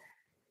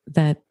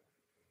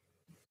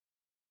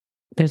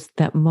there's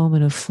that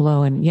moment of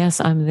flow, and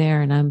yes, I'm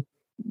there and I'm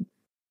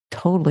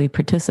totally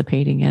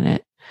participating in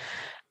it.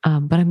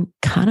 But I'm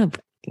kind of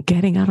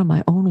getting out of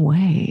my own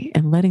way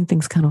and letting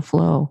things kind of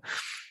flow.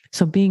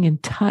 So being in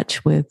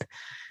touch with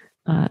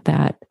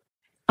that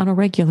on a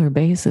regular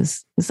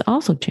basis has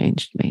also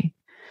changed me.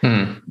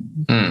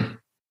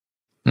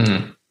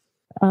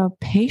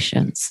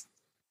 Patience.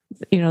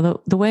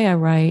 The way I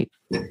write,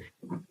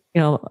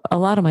 a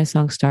lot of my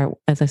songs start,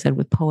 as I said,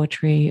 with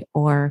poetry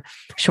or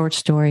short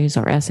stories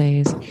or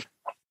essays.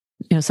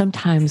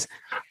 Sometimes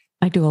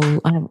I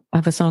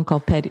have a song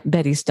called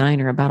Betty's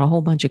Diner, about a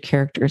whole bunch of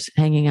characters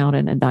hanging out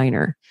in a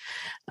diner,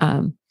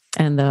 and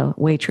the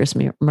waitress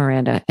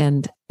Miranda,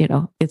 and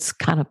it's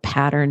kind of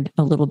patterned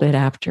a little bit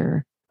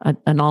after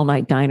an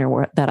all-night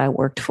diner that I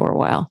worked for a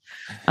while.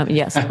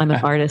 Yes, I'm an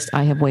artist.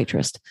 I have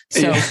waitressed.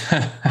 So,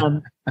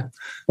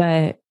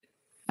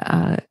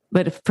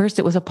 but at first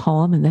it was a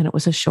poem, and then it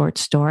was a short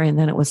story, and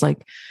then it was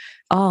like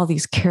all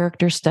these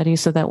character studies,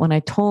 so that when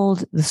I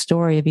told the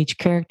story of each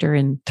character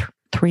in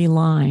 3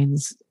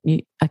 lines,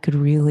 I could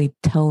really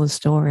tell the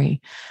story,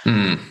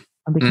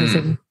 because they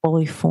were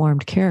fully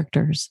formed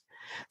characters.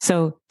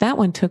 So that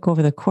one took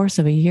over the course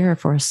of a year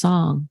for a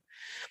song.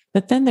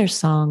 But then there's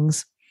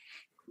songs.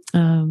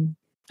 I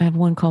have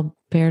one called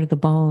Bare to the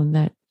Bone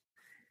that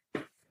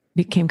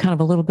became kind of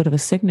a little bit of a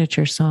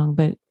signature song,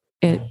 but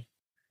it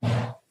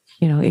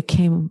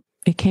came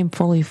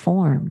fully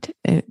formed.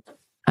 It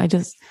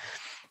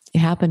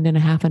happened in a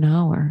half an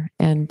hour,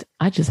 and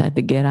I just had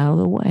to get out of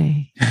the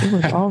way. It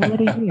was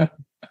already here.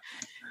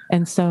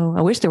 And so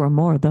I wish there were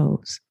more of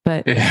those,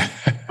 but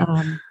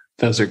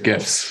those are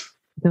gifts.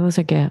 Those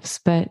are gifts,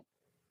 but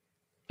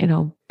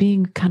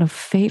being kind of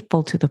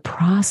faithful to the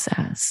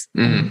process,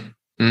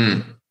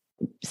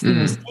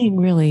 staying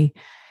really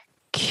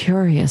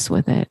curious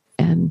with it,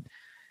 and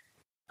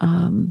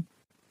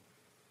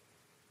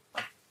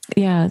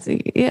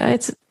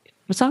It's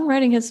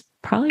songwriting has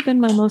probably been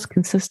my most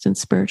consistent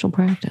spiritual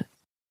practice.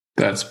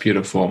 That's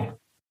beautiful.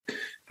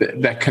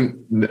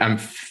 I'm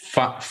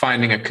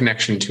finding a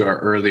connection to our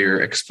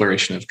earlier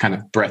exploration of kind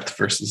of breadth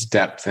versus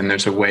depth. And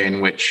there's a way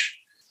in which,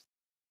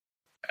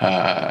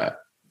 I'll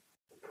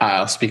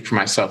speak for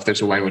myself.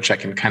 There's a way in which I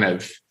can kind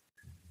of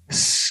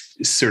it's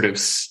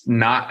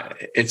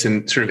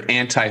in sort of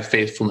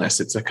anti-faithfulness.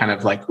 It's a kind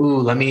of like, ooh,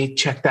 let me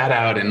check that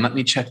out and let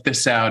me check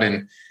this out.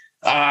 And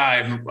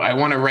I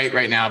want to write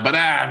right now, but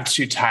I'm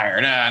too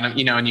tired.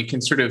 And you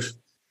can sort of,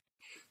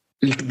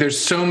 there's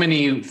so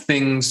many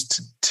things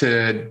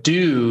to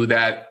do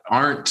that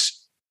aren't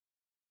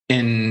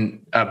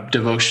in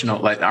devotion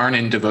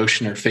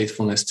or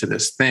faithfulness to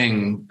this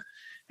thing.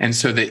 And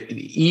so the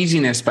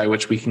easiness by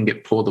which we can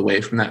get pulled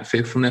away from that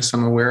faithfulness,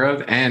 I'm aware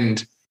of.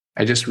 And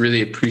I just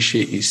really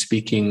appreciate you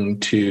speaking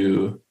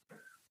to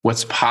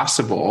what's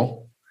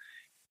possible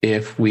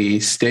if we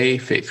stay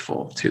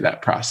faithful to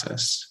that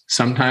process.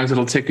 Sometimes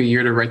it'll take a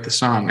year to write the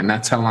song, and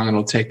that's how long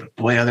it'll take. But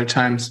boy, other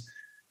times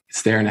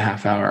it's there in a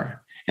half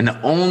hour. And the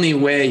only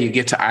way you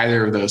get to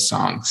either of those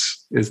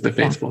songs is the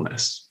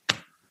faithfulness.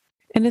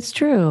 And it's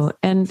true.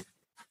 And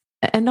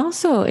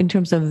also in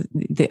terms of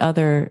the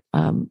other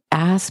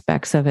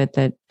aspects of it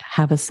that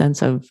have a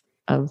sense of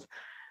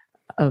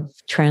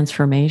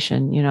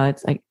transformation,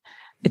 it's like,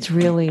 it's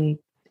really,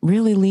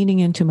 really leaning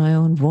into my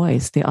own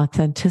voice, the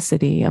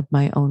authenticity of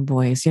my own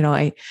voice.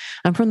 I'm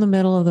from the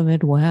middle of the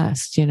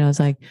Midwest, it's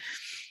like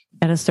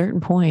at a certain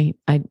point,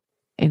 I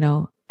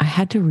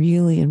had to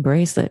really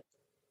embrace it.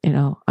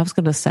 I was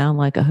going to sound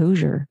like a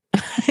Hoosier,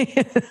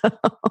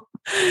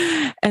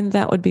 and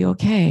that would be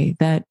okay.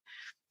 That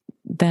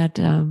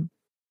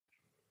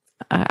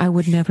I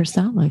would never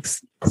sound like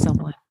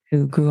someone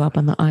who grew up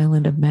on the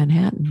island of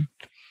Manhattan.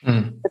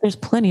 But there's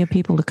plenty of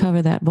people to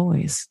cover that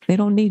voice. They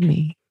don't need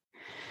me.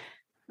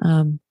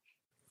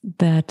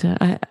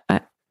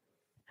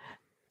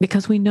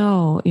 Because we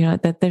know,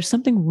 that there's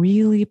something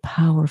really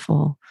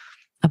powerful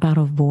about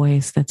a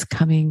voice that's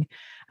coming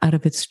out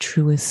of its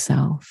truest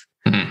self.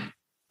 Mm-hmm.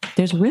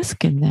 There's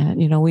risk in that.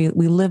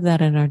 We live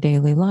that in our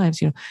daily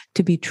lives.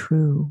 To be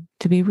true,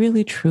 to be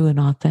really true and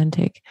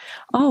authentic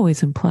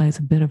always implies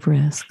a bit of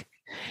risk.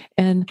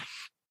 And,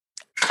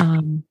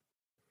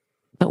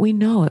 but we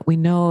know it. We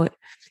know it.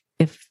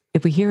 If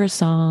we hear a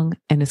song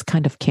and it's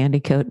kind of candy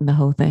coating the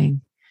whole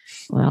thing,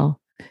 well,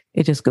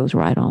 it just goes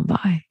right on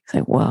by. It's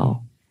like,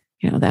 well,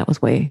 that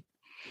was way,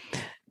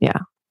 yeah.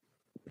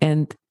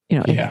 And,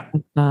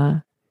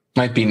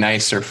 might be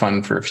nice or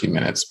fun for a few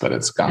minutes, but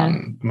it's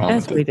gone.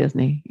 That's really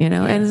Disney, and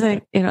it's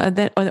like,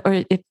 that,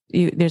 or if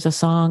there's a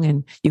song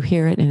and you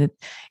hear it and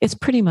it's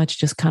pretty much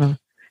just kind of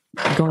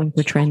going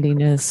for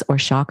trendiness or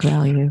shock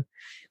value.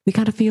 We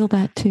got to feel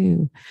that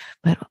too.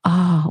 But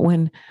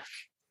when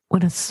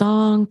a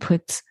song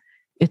puts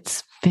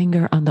its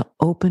finger on the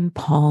open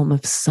palm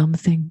of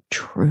something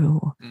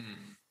true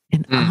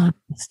and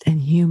honest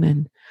and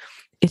human,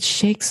 it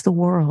shakes the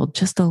world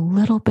just a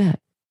little bit.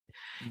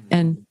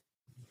 And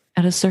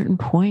at a certain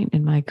point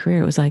in my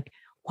career, it was like,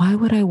 why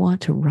would I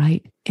want to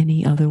write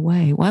any other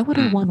way? Why would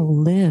I want to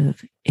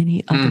live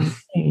any other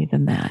way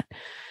than that?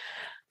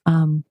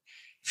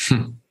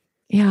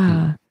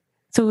 Yeah.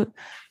 So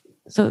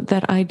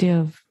that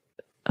idea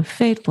of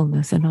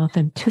faithfulness and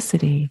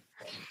authenticity.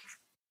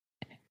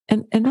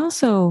 And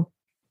also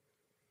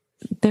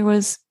there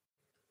was,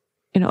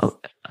 in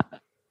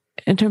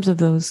terms of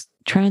those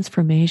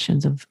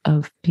transformations of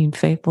being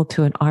faithful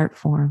to an art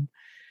form,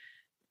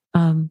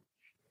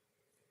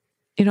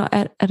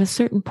 at a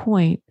certain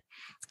point,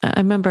 I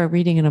remember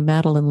reading in a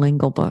Madeline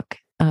L'Engle book,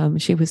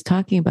 she was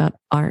talking about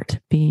art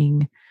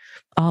being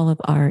all of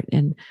art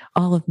and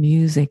all of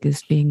music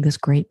as being this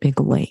great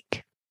big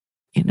lake,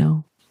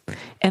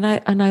 And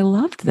I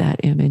loved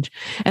that image,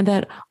 and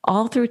that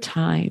all through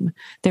time,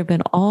 there have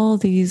been all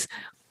these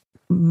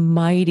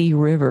mighty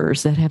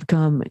rivers that have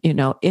come,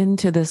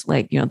 into this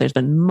lake. There's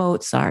been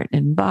Mozart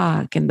and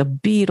Bach and the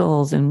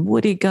Beatles and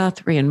Woody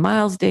Guthrie and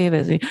Miles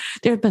Davis.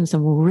 There have been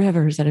some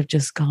rivers that have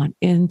just gone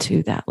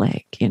into that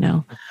lake,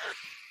 And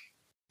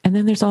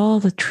then there's all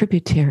the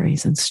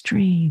tributaries and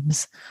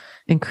streams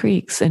and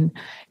creeks and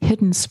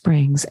hidden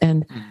springs.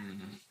 And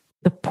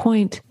the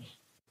point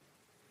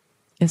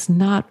is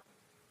not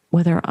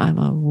whether I'm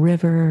a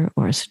river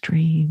or a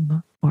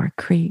stream or a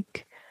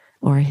creek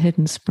or a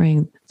hidden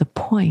spring. The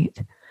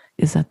point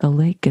is that the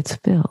lake gets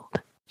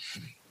filled.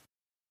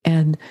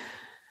 And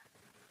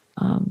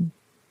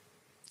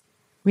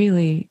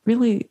really,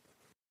 really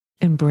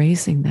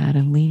embracing that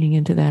and leaning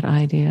into that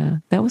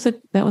idea, that was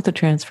a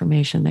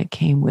transformation that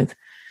came with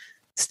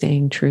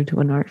staying true to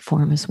an art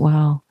form as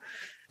well.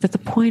 That the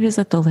point is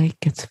that the lake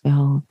gets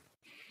filled,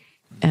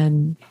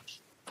 and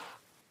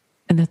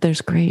that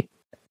there's great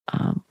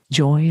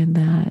joy in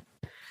that,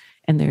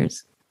 and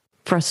there's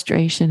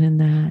frustration in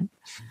that.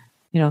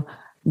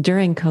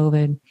 During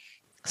COVID,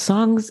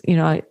 songs,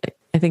 I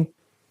think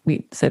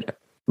we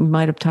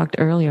might have talked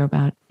earlier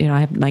about, I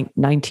have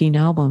 19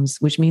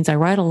 albums, which means I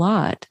write a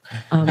lot.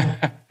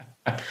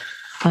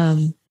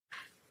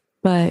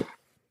 But,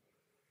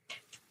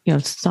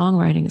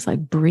 songwriting is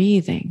like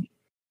breathing.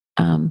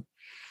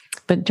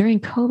 But during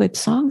COVID,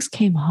 songs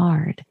came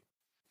hard.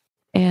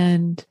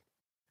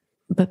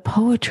 But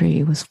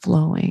poetry was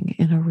flowing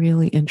in a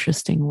really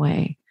interesting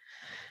way.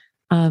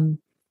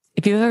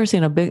 If you've ever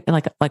seen a big,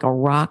 like a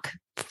rock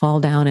fall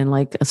down in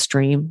like a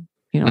stream,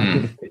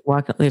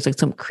 there's like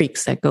some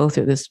creeks that go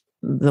through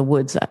the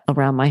woods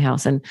around my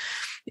house. And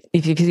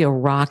if you see a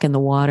rock in the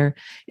water,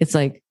 it's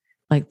like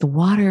the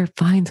water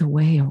finds a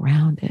way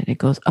around it. It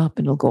goes up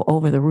and it'll go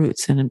over the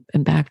roots and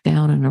back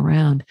down and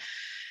around.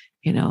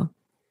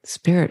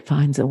 Spirit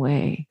finds a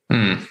way.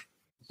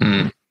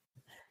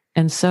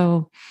 And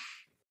so,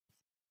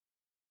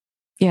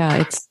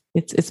 yeah,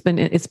 it's been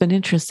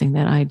interesting,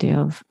 that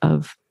idea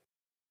of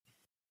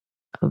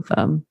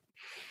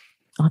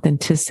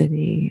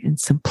authenticity and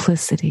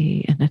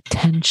simplicity and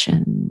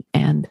attention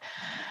and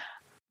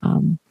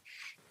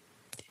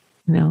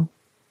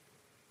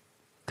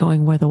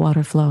going where the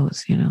water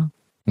flows.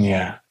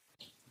 Yeah.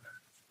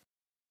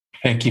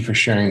 Thank you for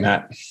sharing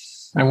that.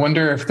 I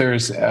wonder if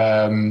there's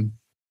a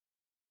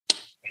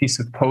piece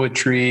of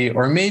poetry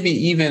or maybe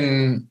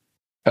even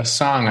a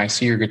song. I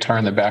see your guitar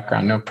in the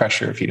background. No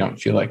pressure if you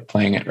don't feel like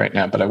playing it right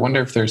now, but I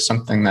wonder if there's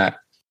something that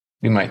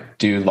we might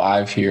do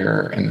live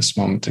here in this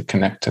moment to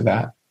connect to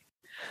that.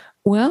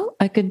 Well,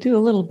 I could do a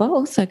little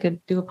both. I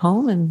could do a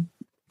poem and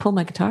pull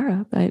my guitar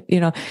up.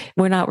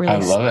 We're not really I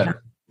love it.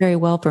 Very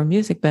well for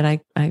music, but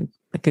I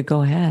could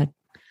go ahead.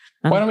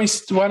 Why don't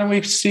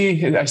we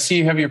see? I see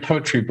you have your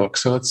poetry book,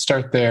 so let's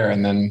start there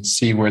and then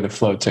see where the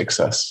flow takes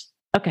us.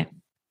 Okay.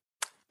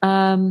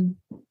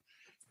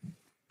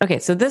 Okay,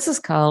 so this is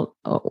called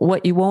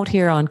What You Won't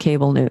Hear on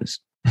Cable News.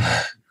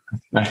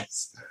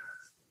 Nice.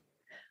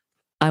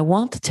 I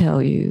want to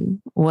tell you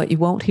what you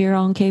won't hear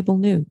on cable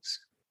news.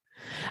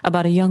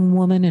 About a young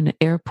woman in an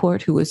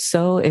airport who was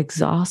so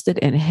exhausted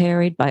and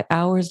harried by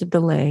hours of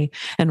delay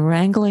and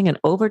wrangling an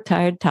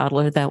overtired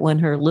toddler that when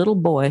her little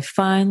boy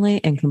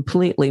finally and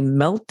completely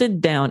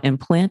melted down and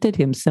planted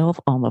himself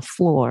on the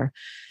floor,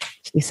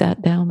 she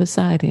sat down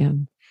beside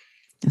him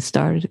and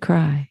started to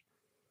cry.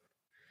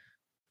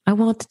 I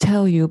want to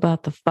tell you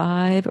about the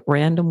 5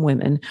 random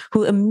women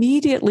who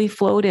immediately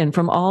flowed in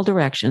from all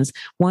directions.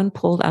 One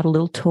pulled out a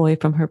little toy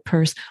from her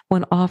purse.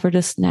 One offered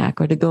a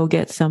snack or to go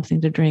get something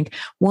to drink.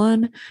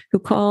 One who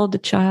called the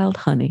child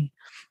honey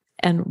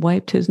and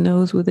wiped his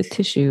nose with a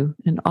tissue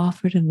and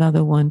offered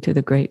another one to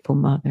the grateful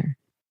mother.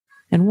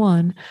 And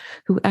one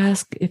who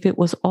asked if it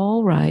was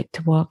all right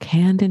to walk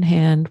hand in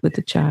hand with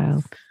the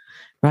child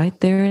right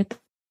there at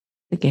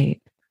the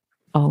gate,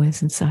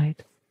 always in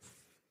sight.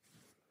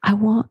 I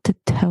want to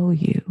tell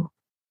you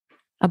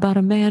about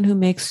a man who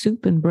makes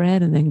soup and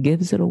bread and then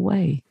gives it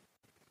away,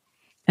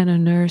 and a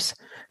nurse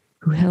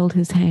who held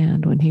his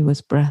hand when he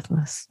was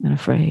breathless and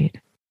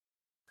afraid.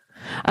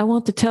 I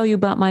want to tell you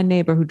about my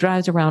neighbor who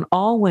drives around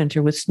all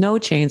winter with snow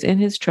chains in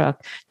his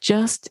truck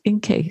just in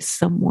case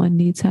someone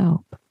needs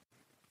help.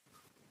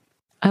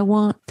 I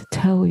want to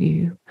tell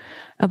you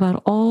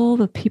about all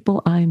the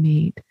people I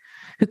meet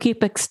who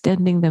keep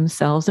extending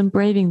themselves and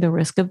braving the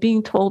risk of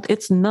being told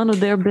it's none of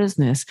their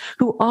business,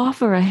 who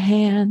offer a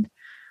hand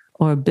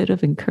or a bit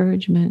of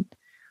encouragement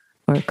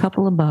or a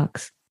couple of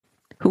bucks,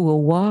 who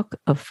will walk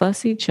a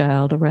fussy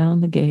child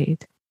around the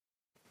gate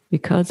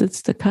because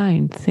it's the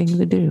kind thing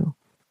to do.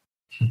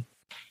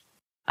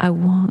 I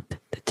want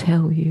to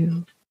tell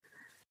you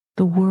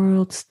the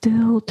world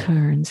still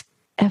turns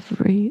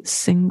every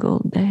single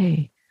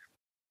day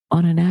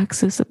on an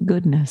axis of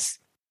goodness,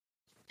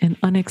 an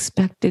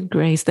unexpected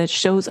grace that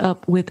shows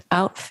up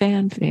without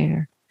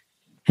fanfare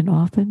and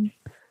often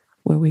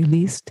where we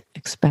least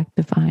expect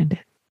to find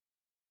it.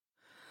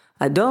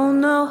 I don't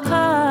know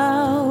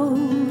how,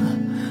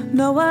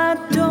 no, I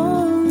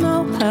don't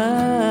know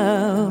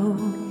how.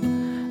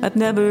 I've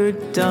never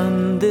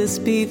done this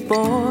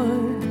before,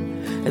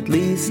 at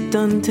least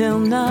until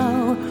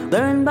now.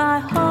 Learned by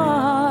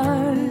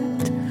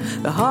heart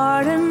the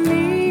hard and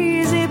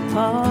easy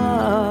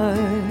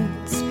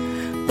parts,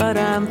 but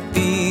I'm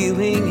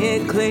feeling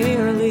it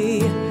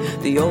clearly.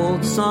 The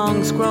old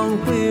song's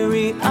grown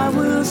weary. I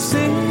will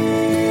sing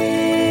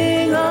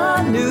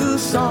a new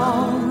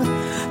song.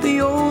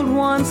 The old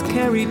ones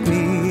carried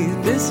me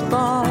this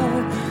far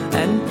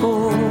and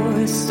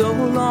for so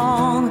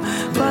long,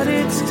 but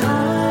it's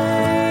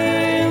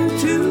time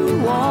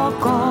to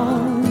walk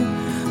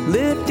on,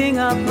 lifting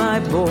up my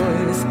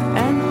voice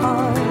and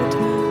heart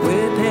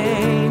with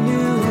a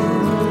new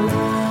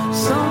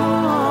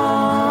song.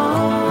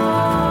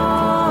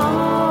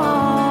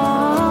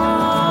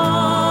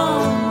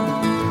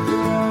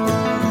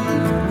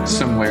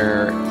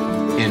 Somewhere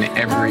in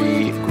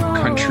every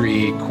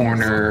country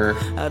corner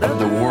of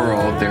the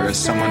world, there is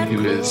someone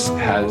who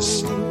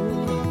has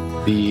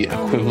the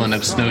equivalent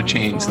of snow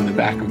chains in the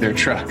back of their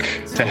truck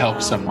to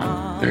help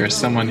someone. There is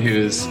someone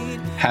who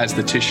has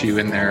the tissue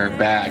in their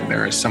bag.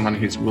 There is someone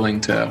who's willing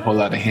to hold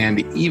out a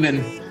hand,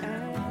 even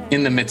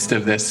in the midst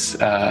of this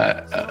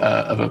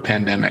of a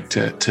pandemic,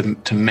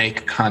 to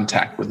make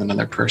contact with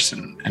another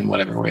person in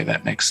whatever way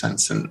that makes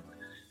sense. And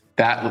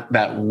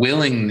that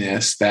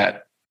willingness,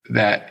 that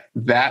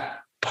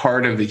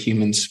part of the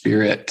human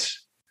spirit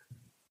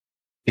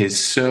is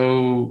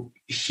so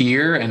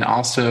here, and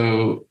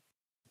also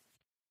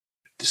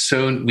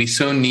we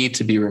so need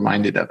to be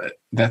reminded of it.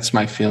 That's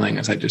my feeling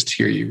as I just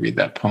hear you read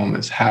that poem,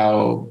 is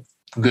how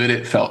good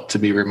it felt to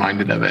be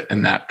reminded of it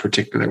in that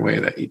particular way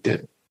that you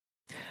did.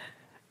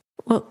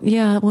 Well,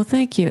 yeah. Well,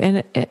 thank you.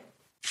 And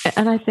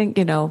I think,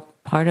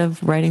 part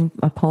of writing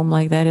a poem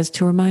like that is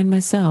to remind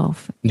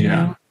myself,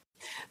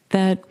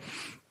 that,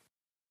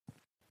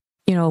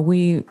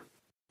 we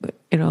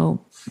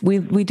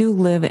do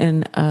live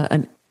in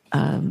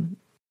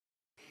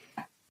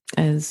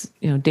as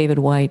David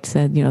White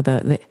said,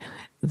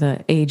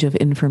 the age of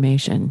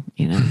information,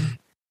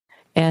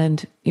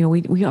 and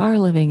we are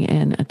living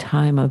in a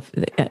time of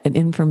an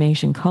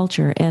information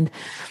culture,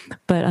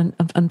 but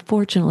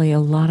unfortunately, a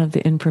lot of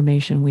the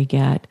information we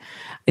get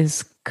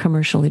is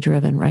commercially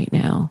driven right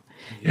now,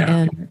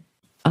 and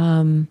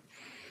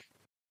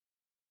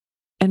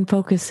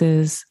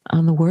focuses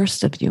on the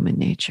worst of human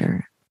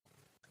nature,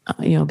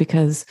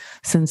 because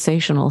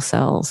sensational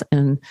sells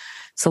and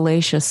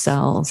salacious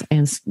sells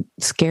and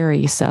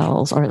scary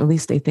sells, or at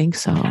least they think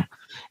so.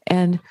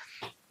 And,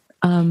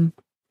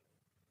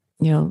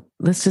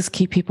 let's just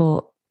keep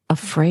people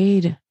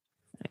afraid,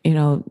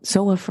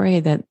 so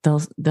afraid that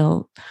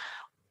they'll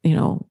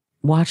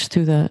watch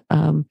through the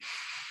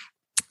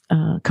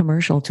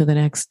commercial to the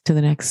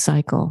next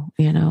cycle.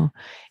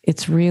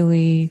 It's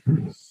really,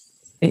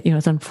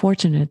 it's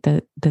unfortunate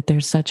that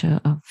there's such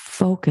a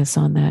focus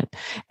on that.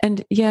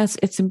 And yes,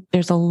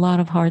 there's a lot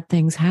of hard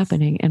things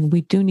happening, and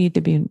we do need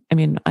to be,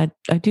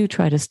 I do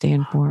try to stay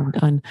informed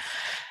on,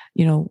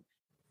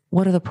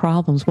 what are the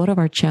problems? What are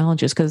our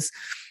challenges? Because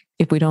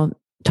if we don't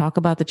talk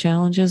about the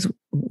challenges,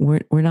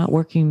 we're not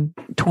working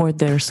toward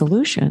their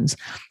solutions.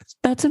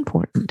 That's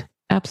important.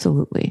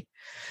 Absolutely.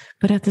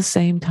 But at the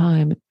same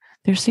time,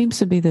 there seems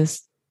to be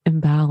this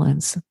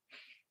imbalance.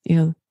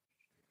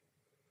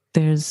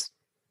 There's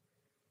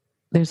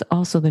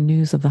also the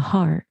news of the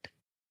heart,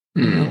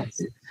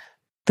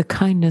 the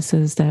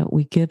kindnesses that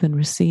we give and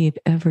receive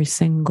every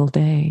single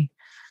day.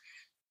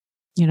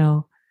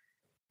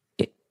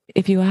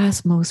 If you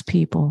ask most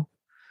people,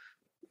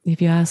 if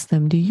you ask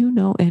them, do you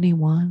know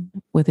anyone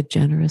with a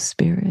generous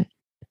spirit?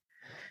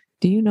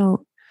 Do you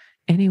know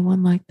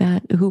anyone like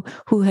that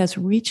who has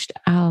reached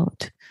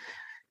out,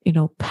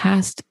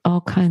 past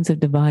all kinds of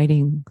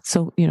dividing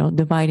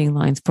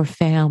lines for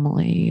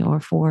family,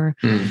 or for,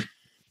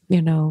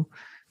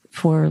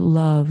 for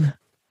love,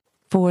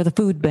 for the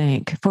food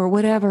bank, for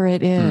whatever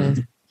it is.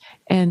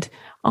 And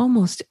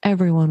almost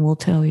everyone will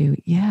tell you,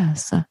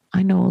 yes,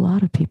 I know a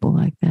lot of people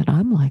like that.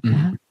 I'm like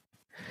that.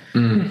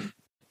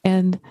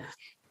 And,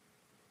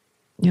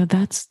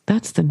 that's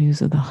the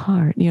news of the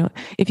heart.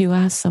 If you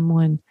ask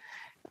someone,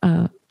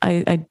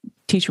 I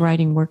teach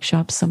writing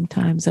workshops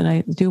sometimes, and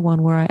I do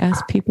one where I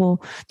ask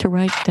people to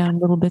write down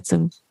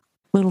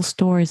little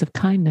stories of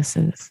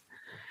kindnesses.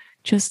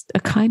 Just a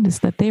kindness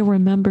that they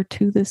remember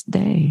to this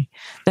day,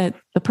 that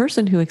the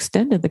person who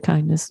extended the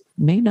kindness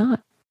may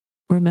not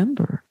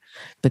remember,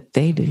 but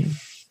they do.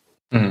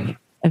 And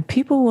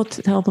people will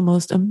tell the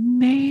most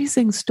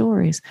amazing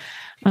stories.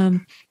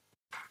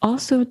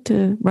 Also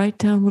to write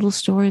down little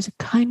stories of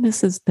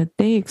kindnesses that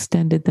they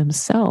extended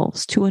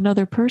themselves to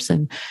another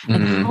person,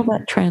 and how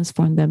that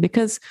transformed them,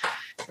 because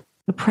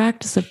the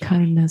practice of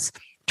kindness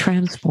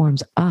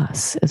transforms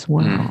us as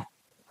well.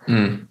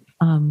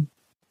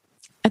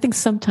 I think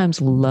sometimes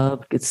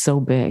love gets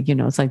so big,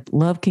 it's like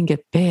love can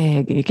get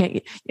big. You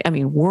can't,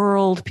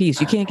 world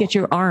peace. You can't get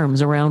your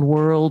arms around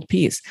world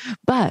peace,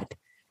 but,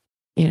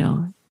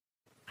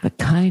 the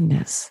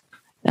kindness,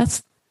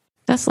 that's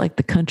like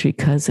the country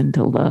cousin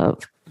to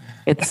love.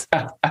 It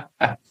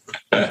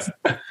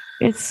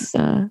is.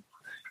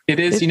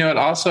 It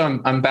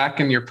also, I'm back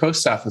in your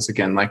post office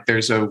again. Like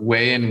there's a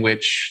way in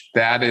which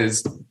that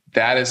is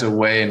a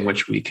way in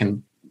which we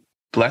can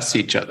bless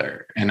each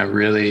other in a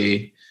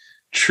really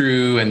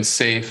true and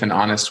safe and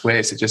honest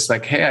way. So just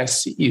like, hey, I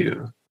see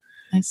you.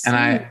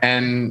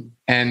 And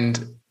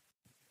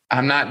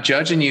I'm not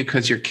judging you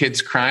because your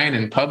kid's crying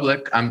in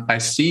public. I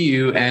see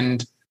you,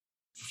 and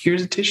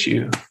here's a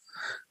tissue.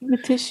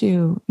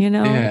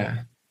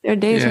 Yeah. There are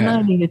days when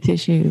I need a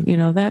tissue,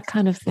 that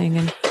kind of thing.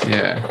 And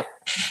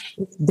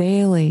it's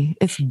daily,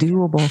 it's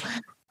doable.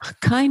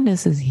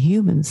 Kindness is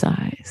human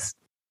size.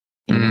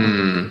 There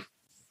are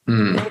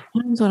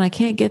times when I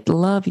can't get to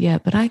love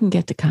yet, but I can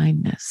get to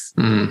kindness.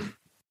 And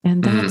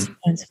that's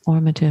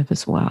transformative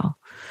as well.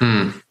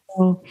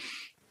 So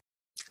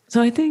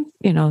I think,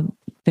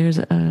 there's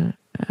a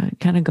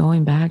kind of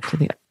going back to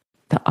the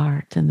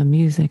art and the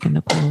music and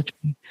the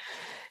poetry.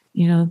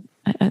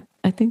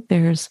 I think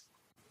there's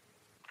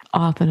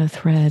often a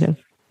thread of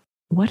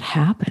what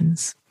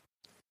happens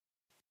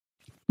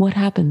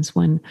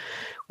when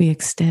we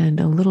extend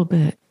a little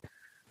bit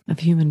of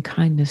human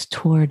kindness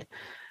toward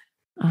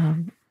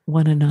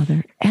one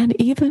another, and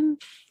even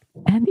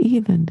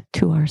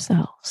to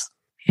ourselves.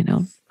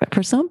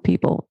 For some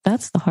people,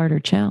 that's the harder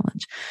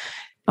challenge.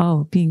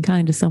 Oh, being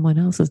kind to someone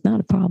else is not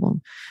a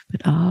problem.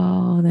 But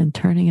then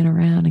turning it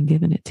around and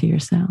giving it to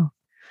yourself.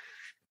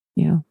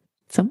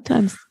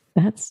 Sometimes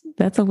that's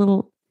a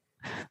little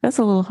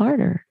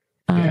harder.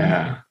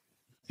 Yeah.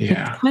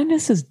 But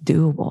kindness is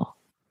doable.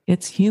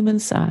 It's human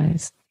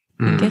size.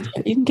 You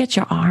can get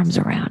your arms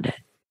around it.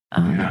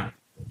 I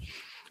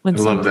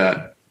love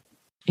that.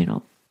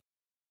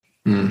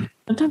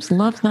 Sometimes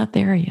love's not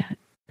there yet,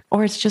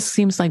 or it just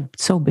seems like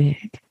so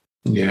big.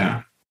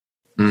 Yeah.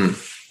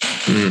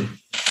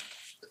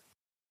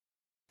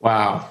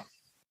 Wow.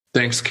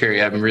 Thanks,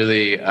 Carrie. I'm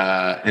really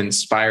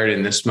inspired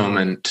in this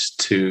moment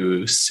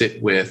to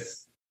sit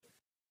with,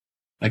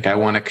 I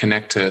want to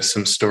connect to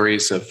some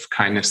stories of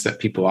kindness that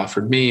people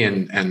offered me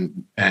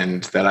and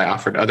that I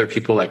offered other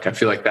people. I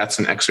feel like that's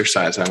an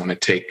exercise I want to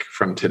take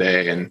from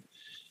today. And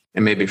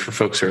maybe for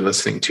folks who are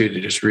listening too,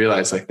 to just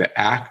realize the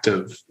act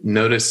of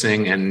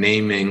noticing and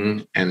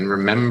naming and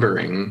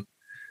remembering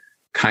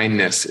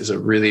kindness is a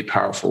really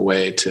powerful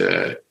way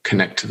to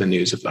connect to the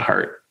news of the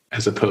heart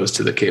as opposed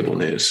to the cable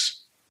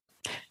news.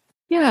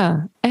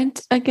 Yeah.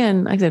 And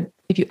again, like I said,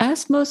 if you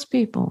ask most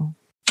people,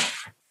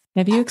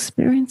 have you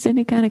experienced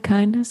any kind of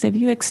kindness? Have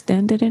you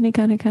extended any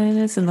kind of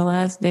kindness in the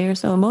last day or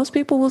so? Most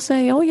people will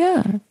say, oh,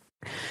 yeah.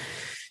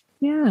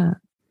 Yeah.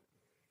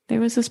 There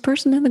was this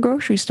person in the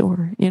grocery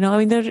store,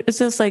 it's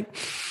just and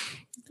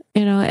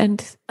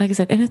like I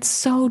said, and it's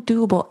so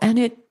doable and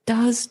it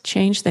does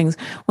change things.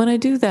 When I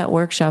do that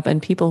workshop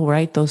and people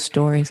write those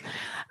stories,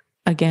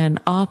 again,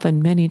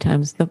 often many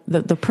times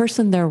the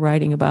person they're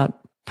writing about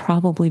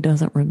probably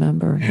doesn't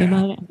remember. Yeah. They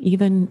might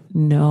even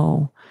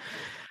know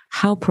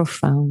how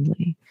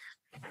profoundly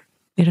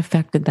it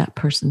affected that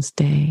person's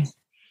day.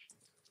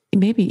 It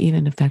maybe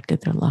even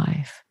affected their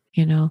life.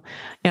 I'm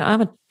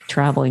a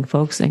traveling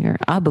folk singer.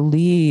 I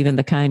believe in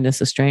the kindness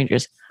of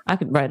strangers. I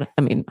could write,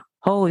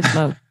 holy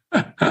smoke.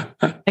 I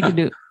could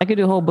do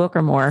a whole book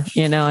or more,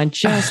 and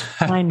just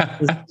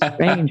kindness of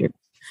strangers.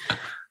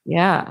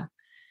 Yeah.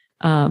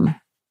 I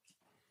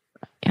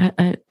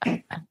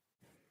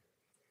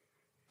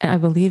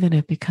believe in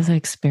it because I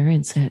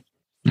experience it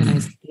and I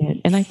see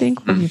it. And I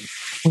think when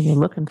you're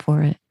looking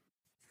for it,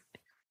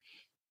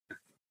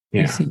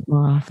 you see it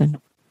more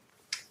often.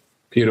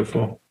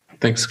 Beautiful.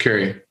 Thanks,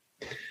 Carrie.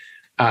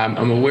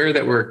 I'm aware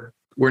that we're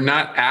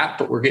not at,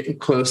 but we're getting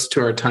close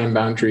to our time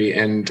boundary.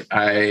 And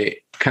I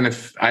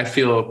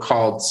feel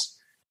called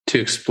to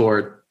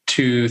explore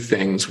two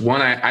things.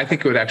 One, I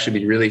think it would actually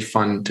be really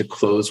fun to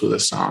close with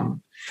a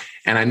song.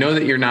 And I know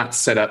that you're not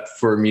set up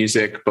for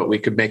music, but we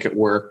could make it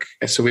work.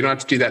 So we don't have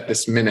to do that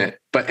this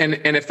minute. But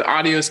and if the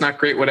audio is not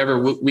great, whatever,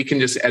 we can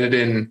just edit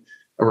in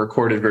a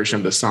recorded version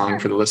of the song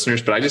for the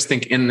listeners. But I just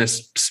think in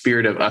this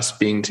spirit of us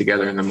being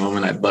together in the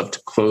moment, I'd love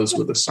to close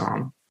with a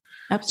song.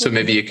 Absolutely. So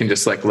maybe you can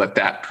just let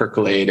that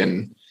percolate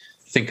and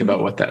think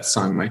about what that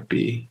song might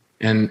be.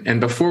 And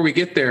before we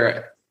get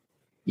there,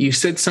 you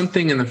said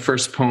something in the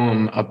first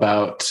poem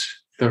about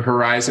the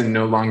horizon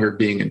no longer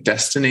being a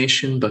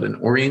destination, but an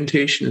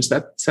orientation. Is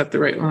that the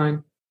right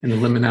line in the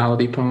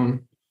liminality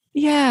poem?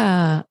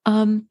 Yeah.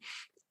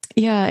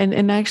 Yeah.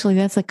 And actually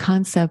that's a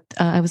concept.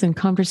 I was in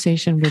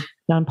conversation with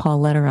John Paul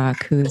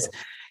Lederach, who's,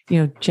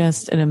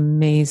 just an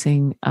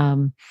amazing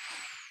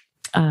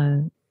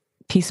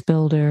peace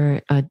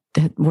builder,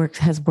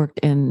 has worked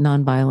in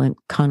nonviolent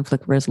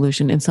conflict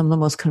resolution in some of the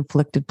most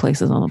conflicted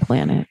places on the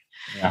planet.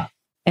 Yeah.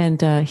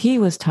 And he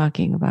was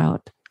talking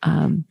about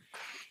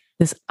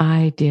this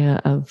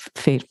idea of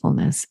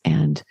faithfulness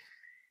and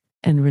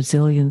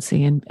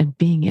resiliency and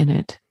being in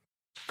it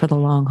for the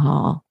long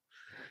haul.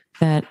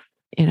 That,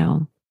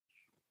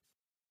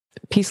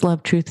 peace,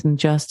 love, truth, and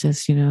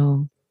justice,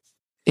 in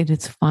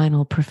its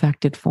final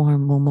perfected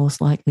form will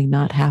most likely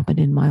not happen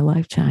in my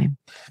lifetime.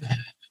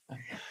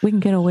 We can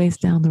get a ways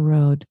down the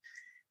road,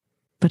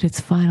 but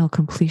its final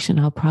completion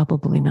I'll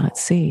probably not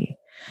see.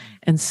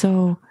 And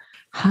so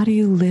how do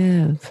you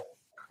live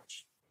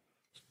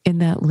in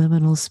that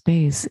liminal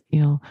space?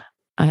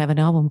 I have an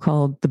album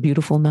called The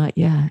Beautiful Not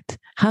Yet.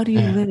 How do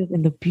you live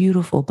in the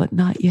beautiful but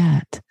not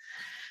yet?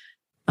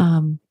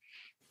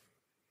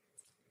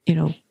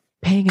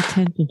 Paying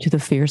attention to the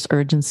fierce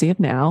urgency of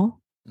now,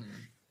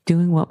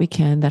 doing what we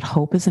can. That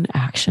hope is an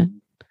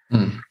action.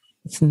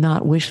 It's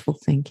not wishful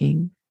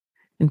thinking.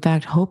 In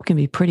fact, hope can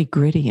be pretty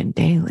gritty and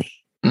daily.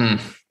 Yeah,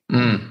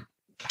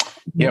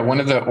 one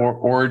of the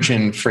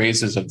origin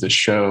phrases of the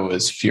show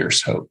is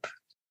fierce hope.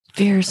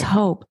 Fierce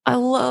hope. I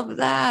love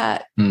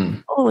that.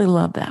 Totally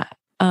love that.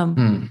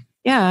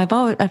 Yeah,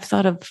 I've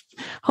thought of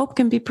hope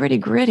can be pretty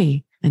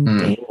gritty and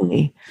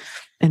daily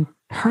and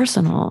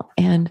personal.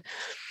 And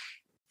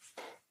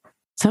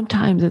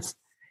sometimes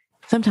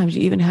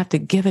you even have to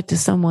give it to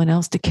someone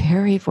else to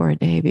carry for a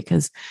day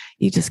because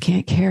you just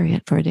can't carry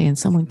it for a day, and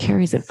someone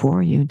carries it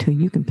for you until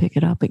you can pick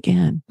it up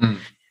again.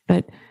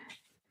 But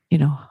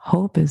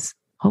hope is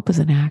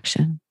an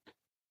action.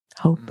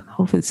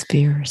 Hope is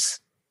fierce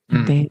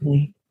and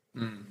daily.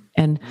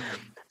 And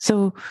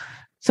so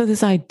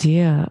this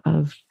idea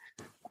of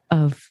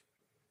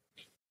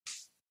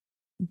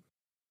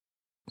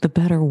the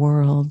better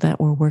world that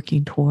we're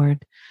working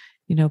toward,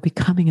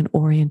 becoming an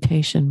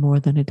orientation more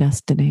than a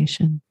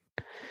destination.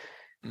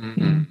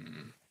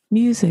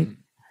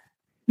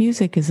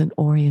 Music is an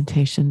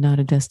orientation, not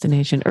a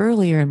destination.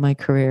 Earlier in my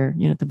career,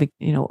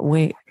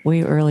 way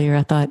earlier,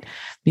 I thought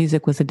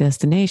music was a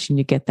destination.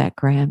 You get that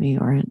Grammy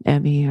or an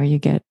Emmy, or you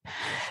get,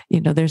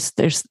 there's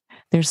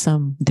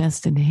some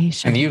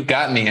destination. And you've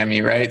gotten the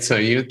Emmy, right? So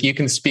you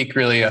can speak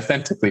really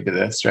authentically to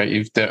this, right?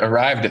 You've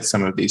arrived at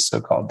some of these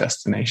so-called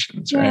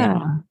destinations, right?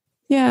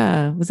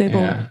 Yeah. Was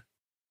able,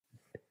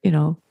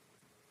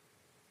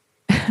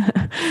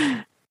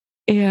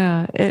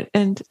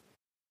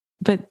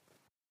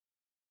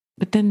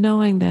 but then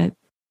knowing that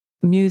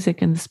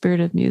music and the spirit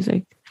of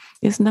music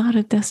is not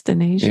a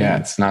destination. Yeah,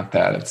 it's not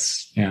that.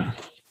 It's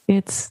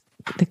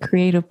the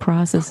creative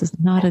process is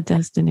not a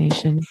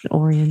destination, it's an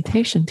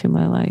orientation to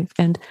my life.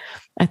 And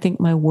I think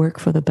my work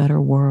for the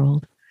better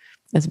world,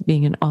 as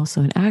being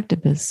also an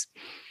activist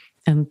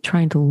and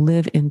trying to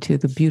live into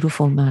the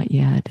beautiful not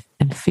yet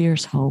and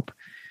fierce hope,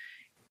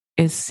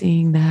 is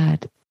seeing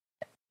that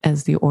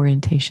as the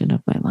orientation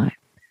of my life.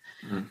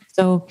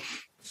 So,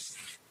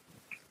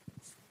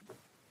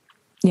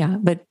 yeah,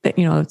 but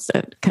it's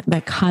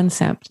that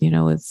concept.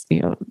 It's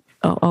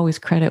always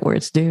credit where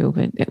it's due.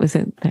 But it was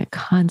that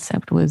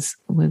concept was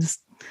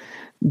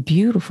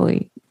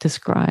beautifully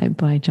described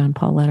by John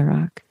Paul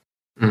Lederach.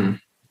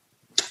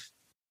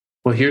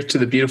 Well, here's to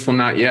the beautiful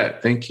not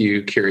yet. Thank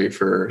you, Carrie,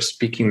 for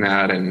speaking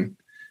that and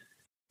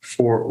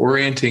for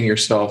orienting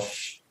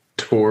yourself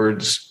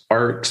towards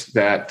art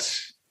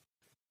that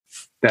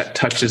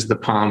touches the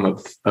palm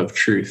of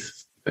truth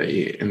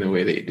in the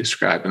way that you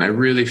describe. And I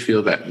really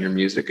feel that in your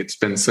music. It's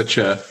been such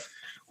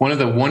one of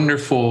the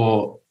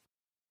wonderful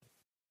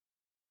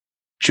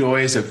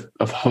joys of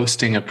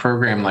hosting a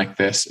program like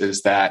this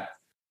is that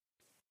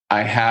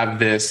I have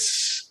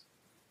this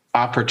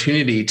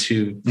opportunity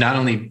to not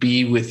only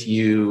be with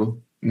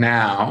you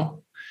now,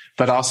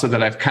 but also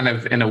that I've kind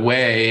of, in a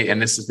way,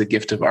 and this is the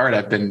gift of art,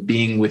 I've been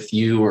being with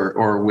you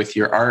or with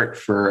your art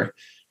for a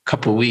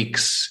couple of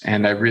weeks.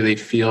 And I really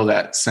feel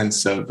that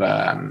sense of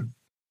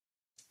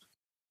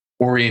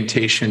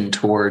orientation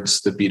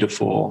towards the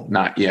beautiful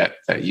not yet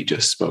that you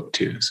just spoke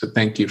to. So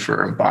thank you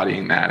for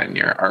embodying that in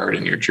your art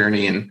and your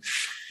journey. And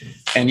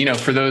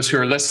for those who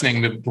are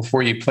listening,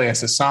 before you play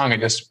us a song,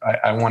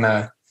 I want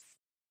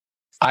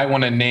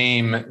to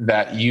name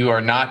that you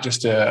are not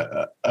just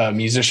a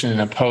musician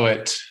and a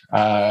poet.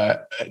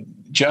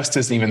 Just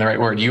isn't even the right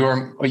word. You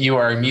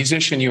are a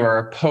musician. You are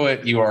a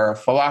poet. You are a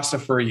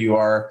philosopher. You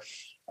are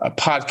a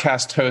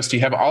podcast host. You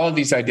have all of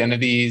these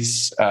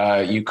identities.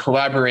 You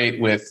collaborate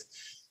with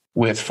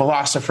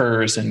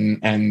philosophers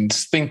and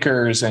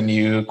thinkers, and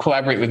you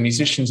collaborate with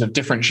musicians of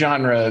different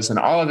genres, and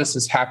all of this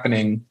is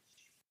happening.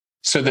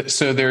 So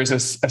there's a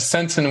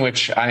sense in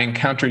which I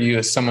encounter you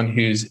as someone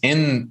who's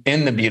in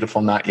the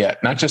beautiful not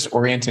yet, not just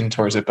orienting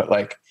towards it, but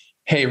like,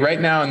 hey,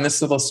 right now in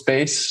this little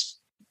space,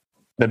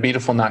 the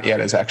beautiful not yet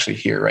is actually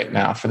here right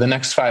now. For the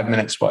next 5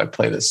 minutes while I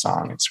play this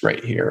song, it's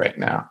right here, right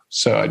now.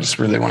 So I just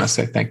really want to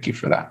say thank you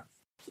for that.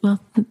 Well,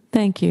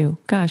 thank you.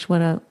 Gosh,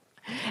 thank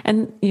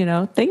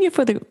you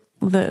for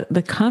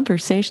the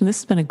conversation. This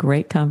has been a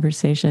great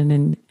conversation,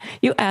 and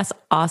you ask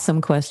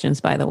awesome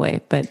questions, by the way.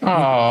 But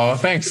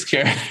thanks,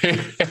 Carrie.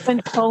 I've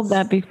been told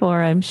that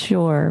before, I'm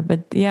sure.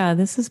 But yeah,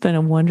 this has been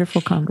a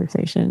wonderful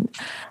conversation.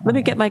 Let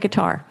me get my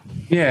guitar.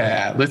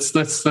 Yeah, let's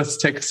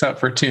take us out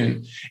for a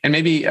tune, and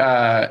maybe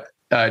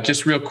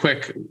just real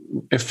quick,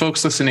 if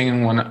folks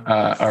listening want,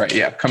 all right,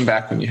 yeah, come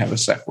back when you have a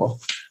sec. We'll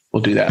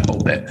do that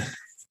whole bit.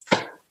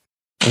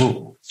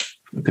 Oh,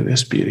 look at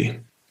this beauty.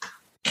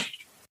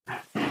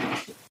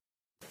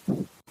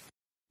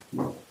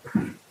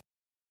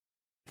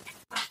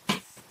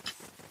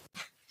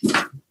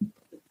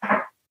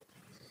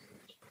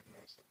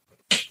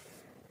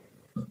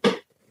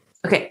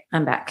 Okay,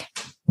 I'm back.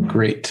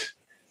 Great.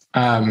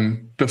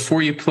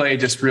 Before you play,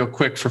 just real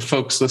quick for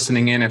folks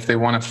listening in, if they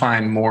want to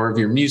find more of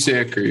your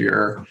music or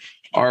your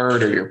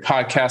art or your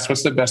podcast,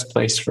 what's the best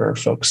place for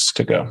folks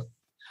to go?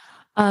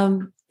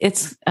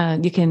 It's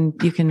you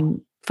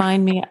can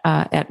find me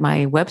at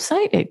my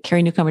website at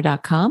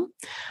carrienewcomer.com.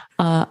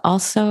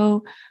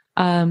 Also,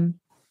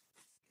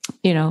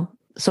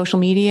 social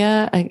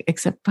media,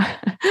 except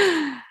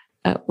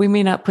we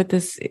may not put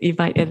this, you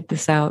might edit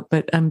this out,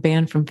 but I'm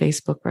banned from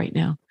Facebook right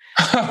now.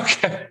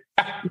 Okay.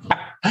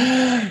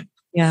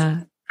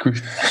 Yeah.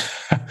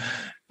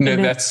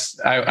 No,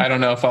 I don't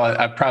know if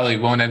I probably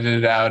won't edit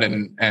it out,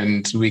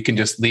 and we can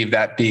just leave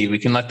that be. We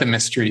can let the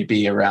mystery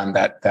be around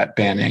that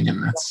banning,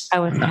 and that's. I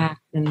was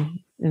hacked and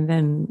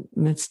then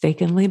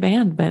mistakenly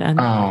banned, but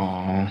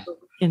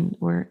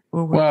we're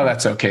well,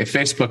 that's okay.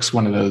 Facebook's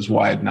one of those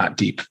wide, not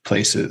deep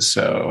places.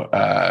 So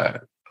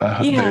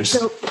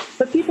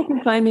but people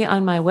can find me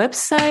on my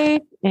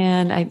website,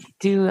 and I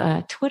do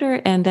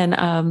Twitter, and then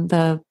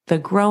the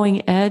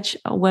Growing Edge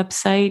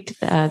website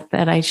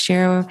that I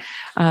share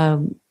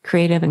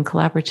creative and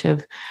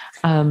collaborative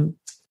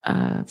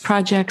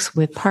projects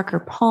with Parker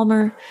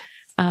Palmer,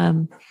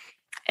 and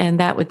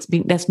that's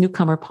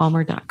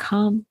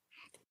newcomerpalmer.com.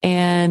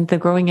 and the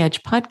Growing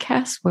Edge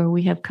podcast, where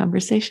we have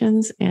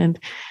conversations. And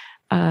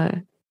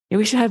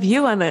we should have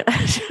you on the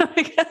show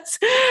because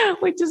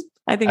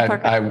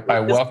I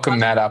welcome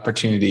that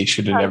opportunity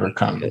should it ever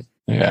come.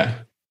 Yeah.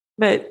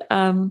 But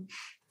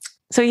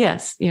so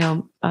yes,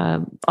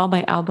 all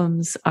my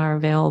albums are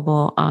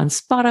available on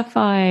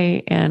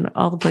Spotify and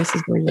all the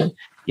places where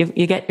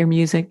you get your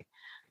music.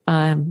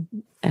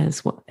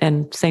 As well.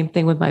 And same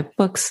thing with my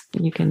books.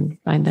 You can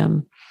find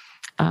them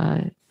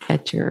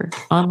at your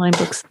online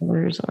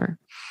bookstores or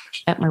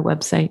at my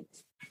website.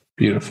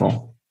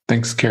 Beautiful.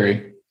 Thanks,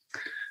 Carrie.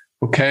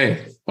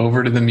 Okay,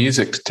 over to the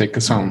music to take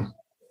us home.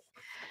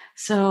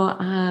 So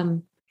I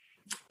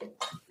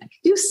could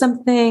do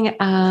something.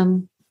 I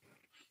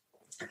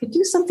could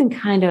do something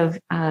kind of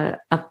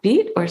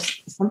upbeat or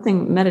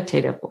something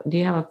meditative. Do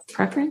you have a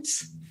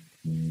preference?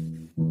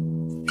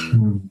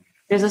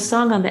 There's a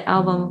song on the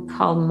album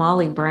called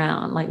Molly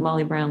Brown, like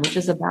Molly Brown, which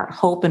is about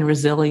hope and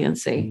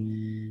resiliency.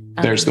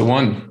 There's the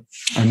one.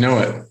 I know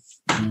it.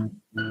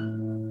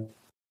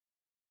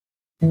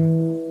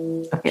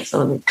 Okay, so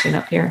let me clean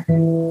up here.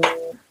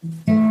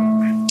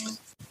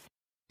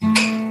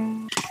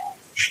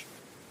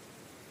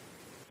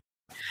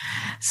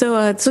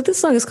 So this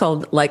song is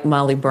called Like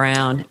Molly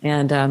Brown.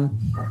 And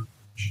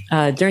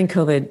during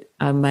COVID,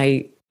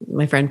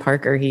 my friend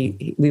Parker,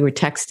 we were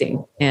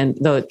texting, and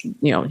though,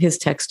 his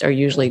texts are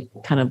usually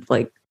kind of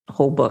like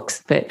whole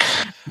books, but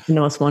in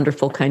the most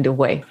wonderful kind of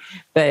way.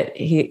 But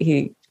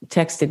he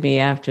texted me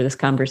after this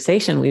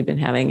conversation we've been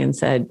having and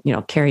said,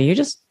 Carrie,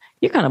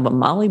 you're kind of a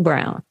Molly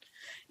Brown.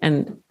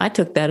 And I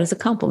took that as a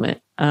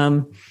compliment.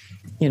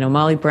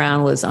 Molly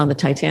Brown was on the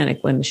Titanic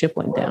when the ship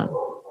went down.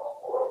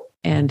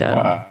 And,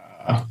 wow.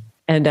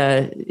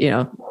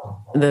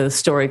 The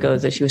story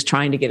goes that she was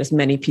trying to get as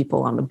many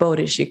people on the boat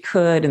as she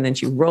could. And then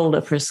she rolled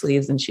up her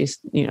sleeves and she,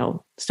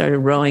 started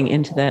rowing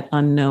into that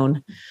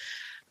unknown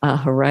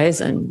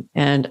horizon.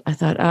 And I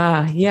thought,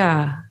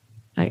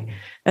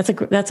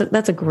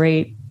 that's a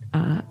great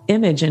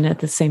image. And at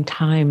the same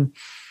time,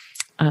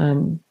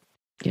 a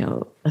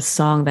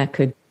song that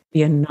could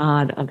be a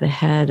nod of the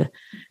head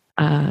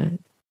to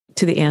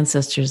the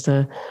ancestors,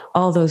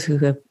 all those who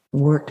have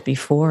worked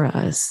before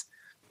us,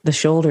 the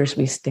shoulders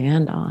we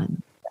stand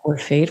on. We're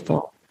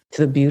faithful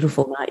to the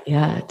beautiful not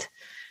yet.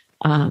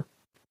 So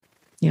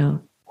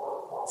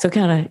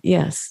kind of,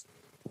 yes,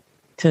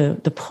 to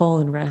pull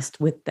and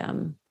rest with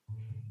them.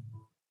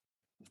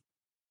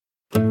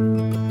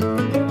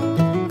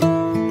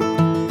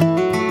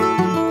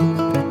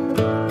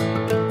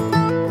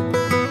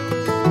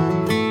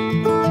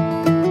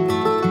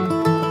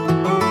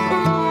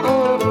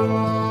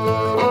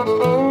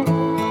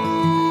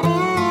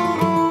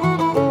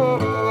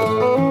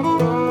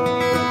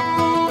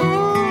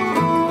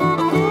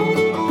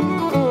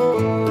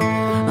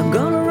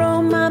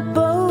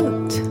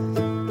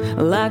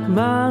 Like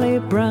Molly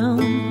Brown,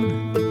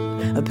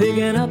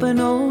 picking up an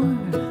oar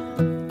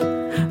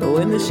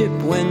when the ship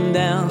went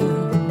down.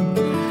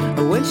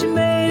 When she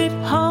made it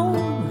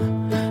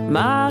home,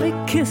 Molly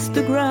kissed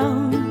the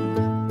ground.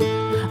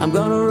 I'm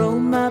gonna row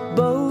my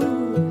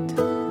boat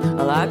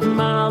like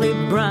Molly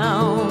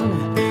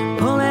Brown.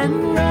 Pull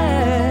and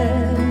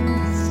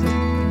rest,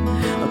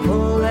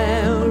 pull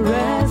and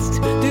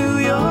rest, do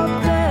your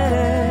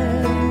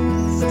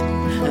best,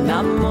 and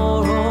not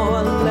more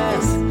or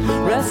less.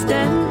 Rest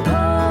and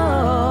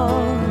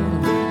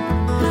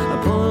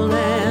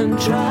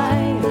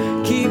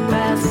try, keep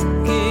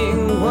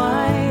asking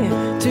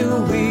why,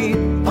 till we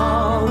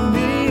all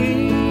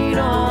meet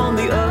on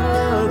the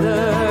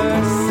other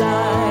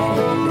side.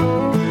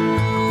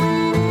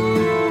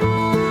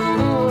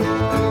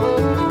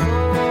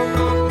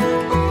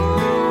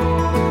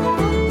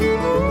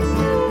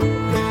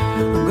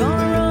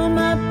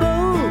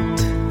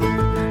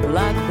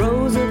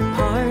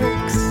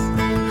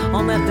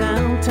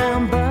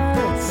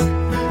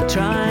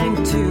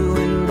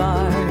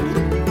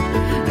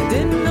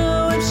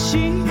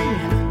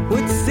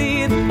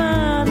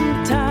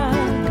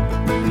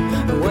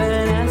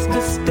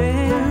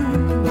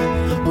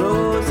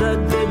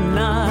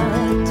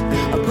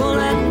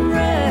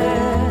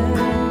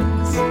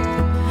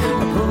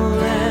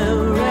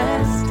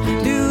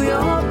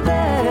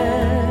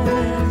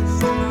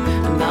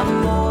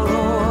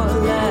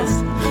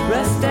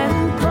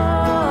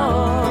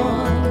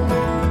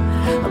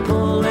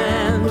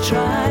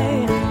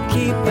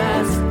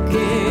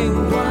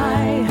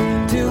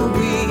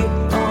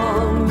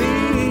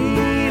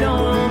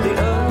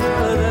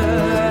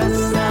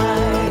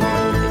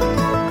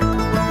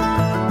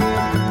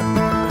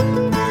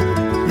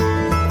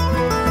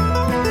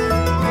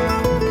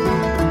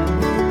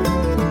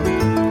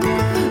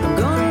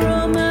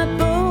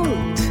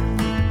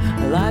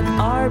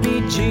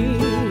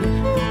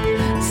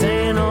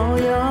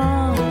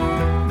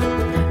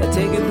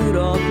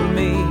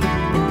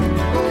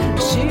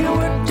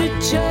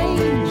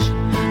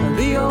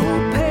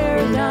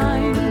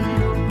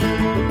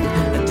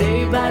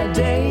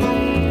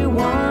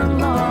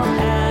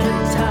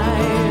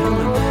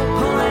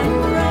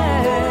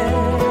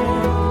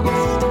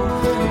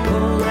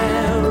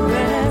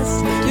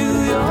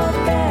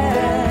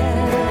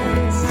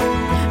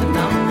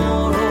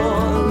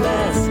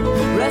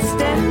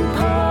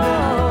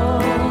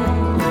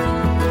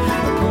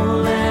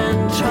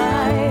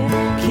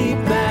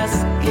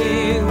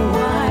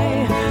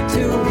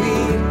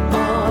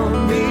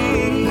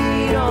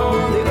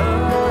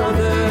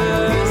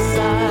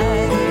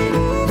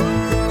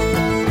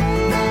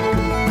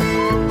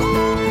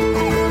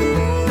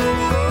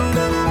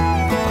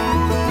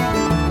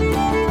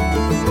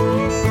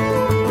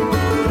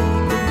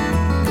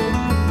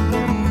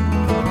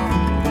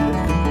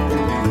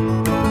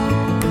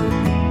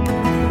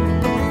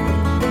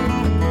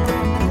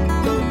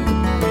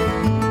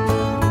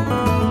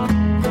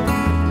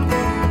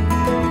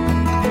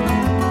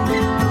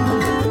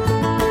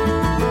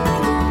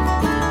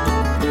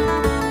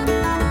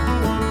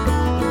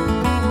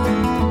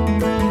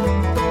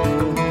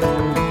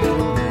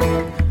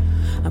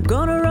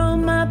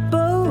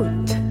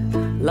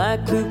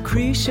 like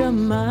Lucretia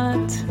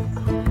Mott,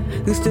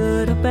 who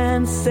stood up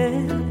and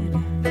said,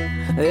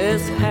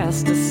 this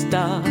has to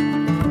stop.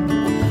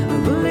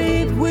 I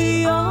believe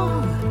we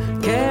all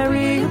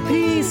carry a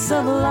piece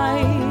of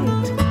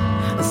light.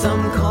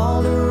 Some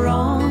called her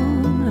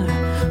wrong,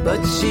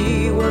 but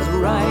she was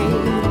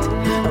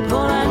right. Pull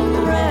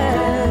and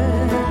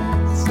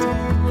rest,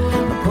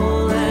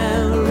 pull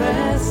and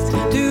rest,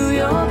 do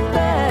your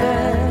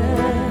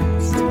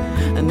best,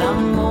 and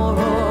I'm more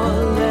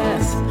or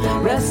less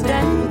rest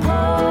and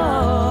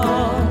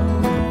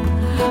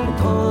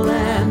pull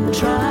and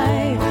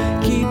try,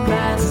 keep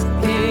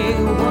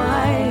asking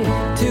why,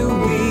 till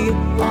we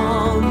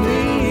all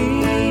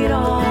meet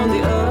on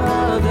the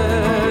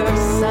other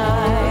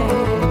side.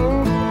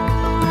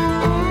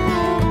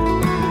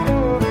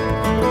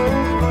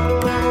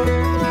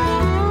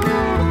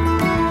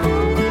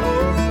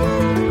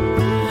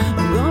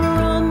 I'm gonna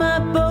row my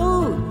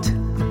boat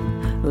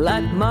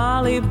like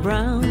Molly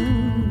Brown,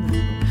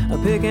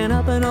 picking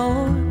up an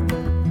oar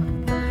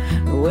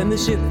when the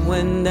ship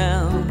went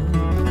down.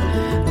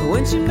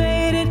 When she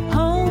made it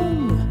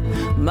home,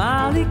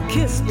 Molly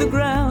kissed the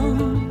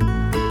ground.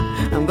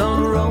 I'm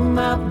gonna row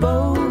my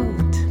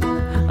boat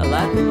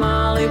like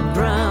Molly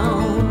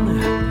Brown.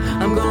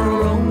 I'm gonna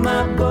row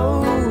my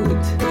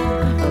boat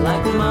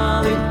like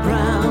Molly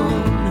Brown.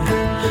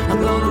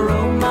 I'm gonna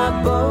row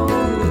my boat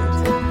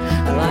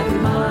like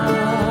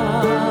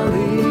Molly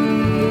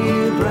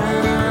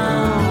Brown.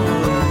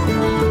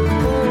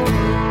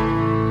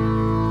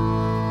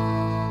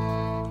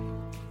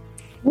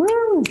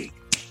 Woo!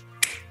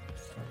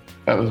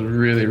 That was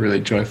really, really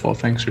joyful.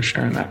 Thanks for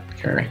sharing that,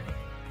 Carrie.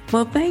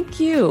 Well, thank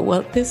you.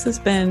 Well, this has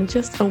been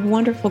just a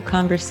wonderful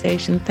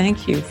conversation.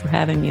 Thank you for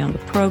having me on the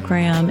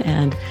program.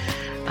 And,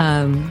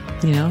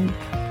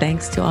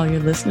 thanks to all your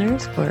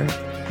listeners for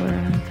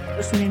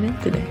listening in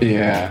today.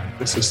 Yeah,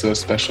 this is so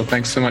special.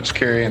 Thanks so much,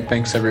 Carrie. And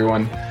thanks,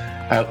 everyone.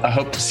 I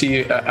hope to see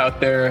you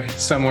out there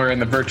somewhere in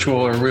the virtual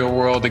or real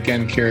world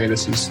again, Carrie.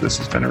 This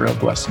has been a real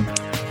blessing.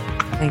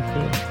 Thank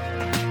you.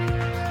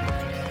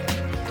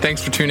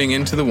 Thanks for tuning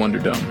in to the Wonder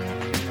Dome.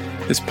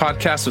 This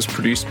podcast was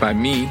produced by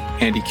me,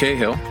 Andy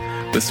Cahill,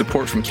 with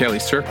support from Kelly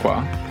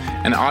Surqua,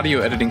 and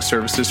audio editing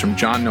services from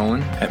John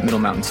Nolan at Middle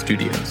Mountain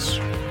Studios.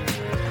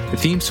 The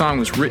theme song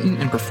was written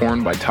and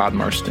performed by Todd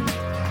Marston.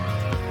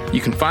 You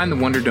can find the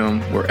Wonder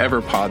Dome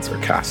wherever pods are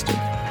casted.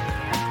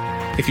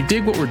 If you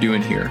dig what we're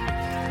doing here,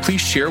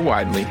 please share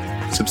widely,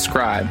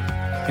 subscribe,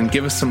 and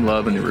give us some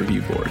love in the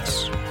review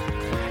boards.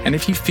 And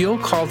if you feel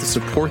called to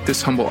support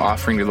this humble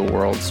offering to the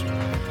world,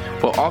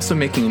 while also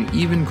making an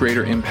even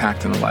greater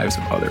impact in the lives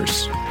of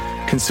others,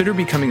 consider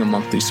becoming a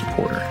monthly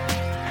supporter.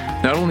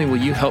 Not only will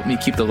you help me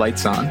keep the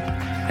lights on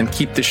and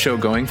keep this show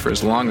going for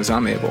as long as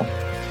I'm able,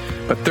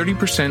 but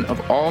 30%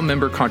 of all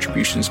member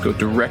contributions go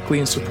directly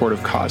in support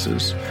of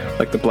causes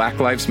like the Black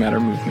Lives Matter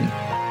movement,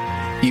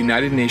 the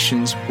United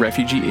Nations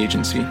Refugee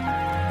Agency,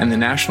 and the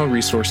National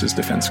Resources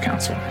Defense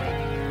Council.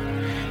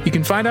 You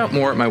can find out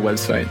more at my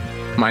website,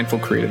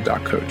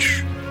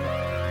 mindfulcreative.coach,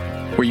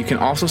 where you can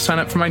also sign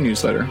up for my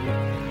newsletter,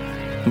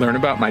 learn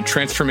about my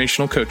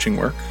transformational coaching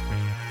work,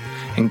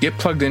 and get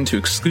plugged into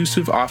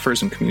exclusive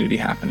offers and community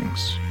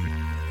happenings.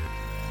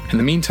 In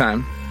the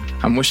meantime,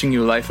 I'm wishing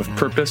you a life of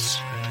purpose,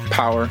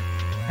 power,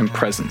 and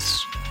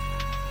presence.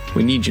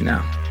 We need you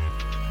now,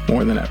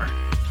 more than ever.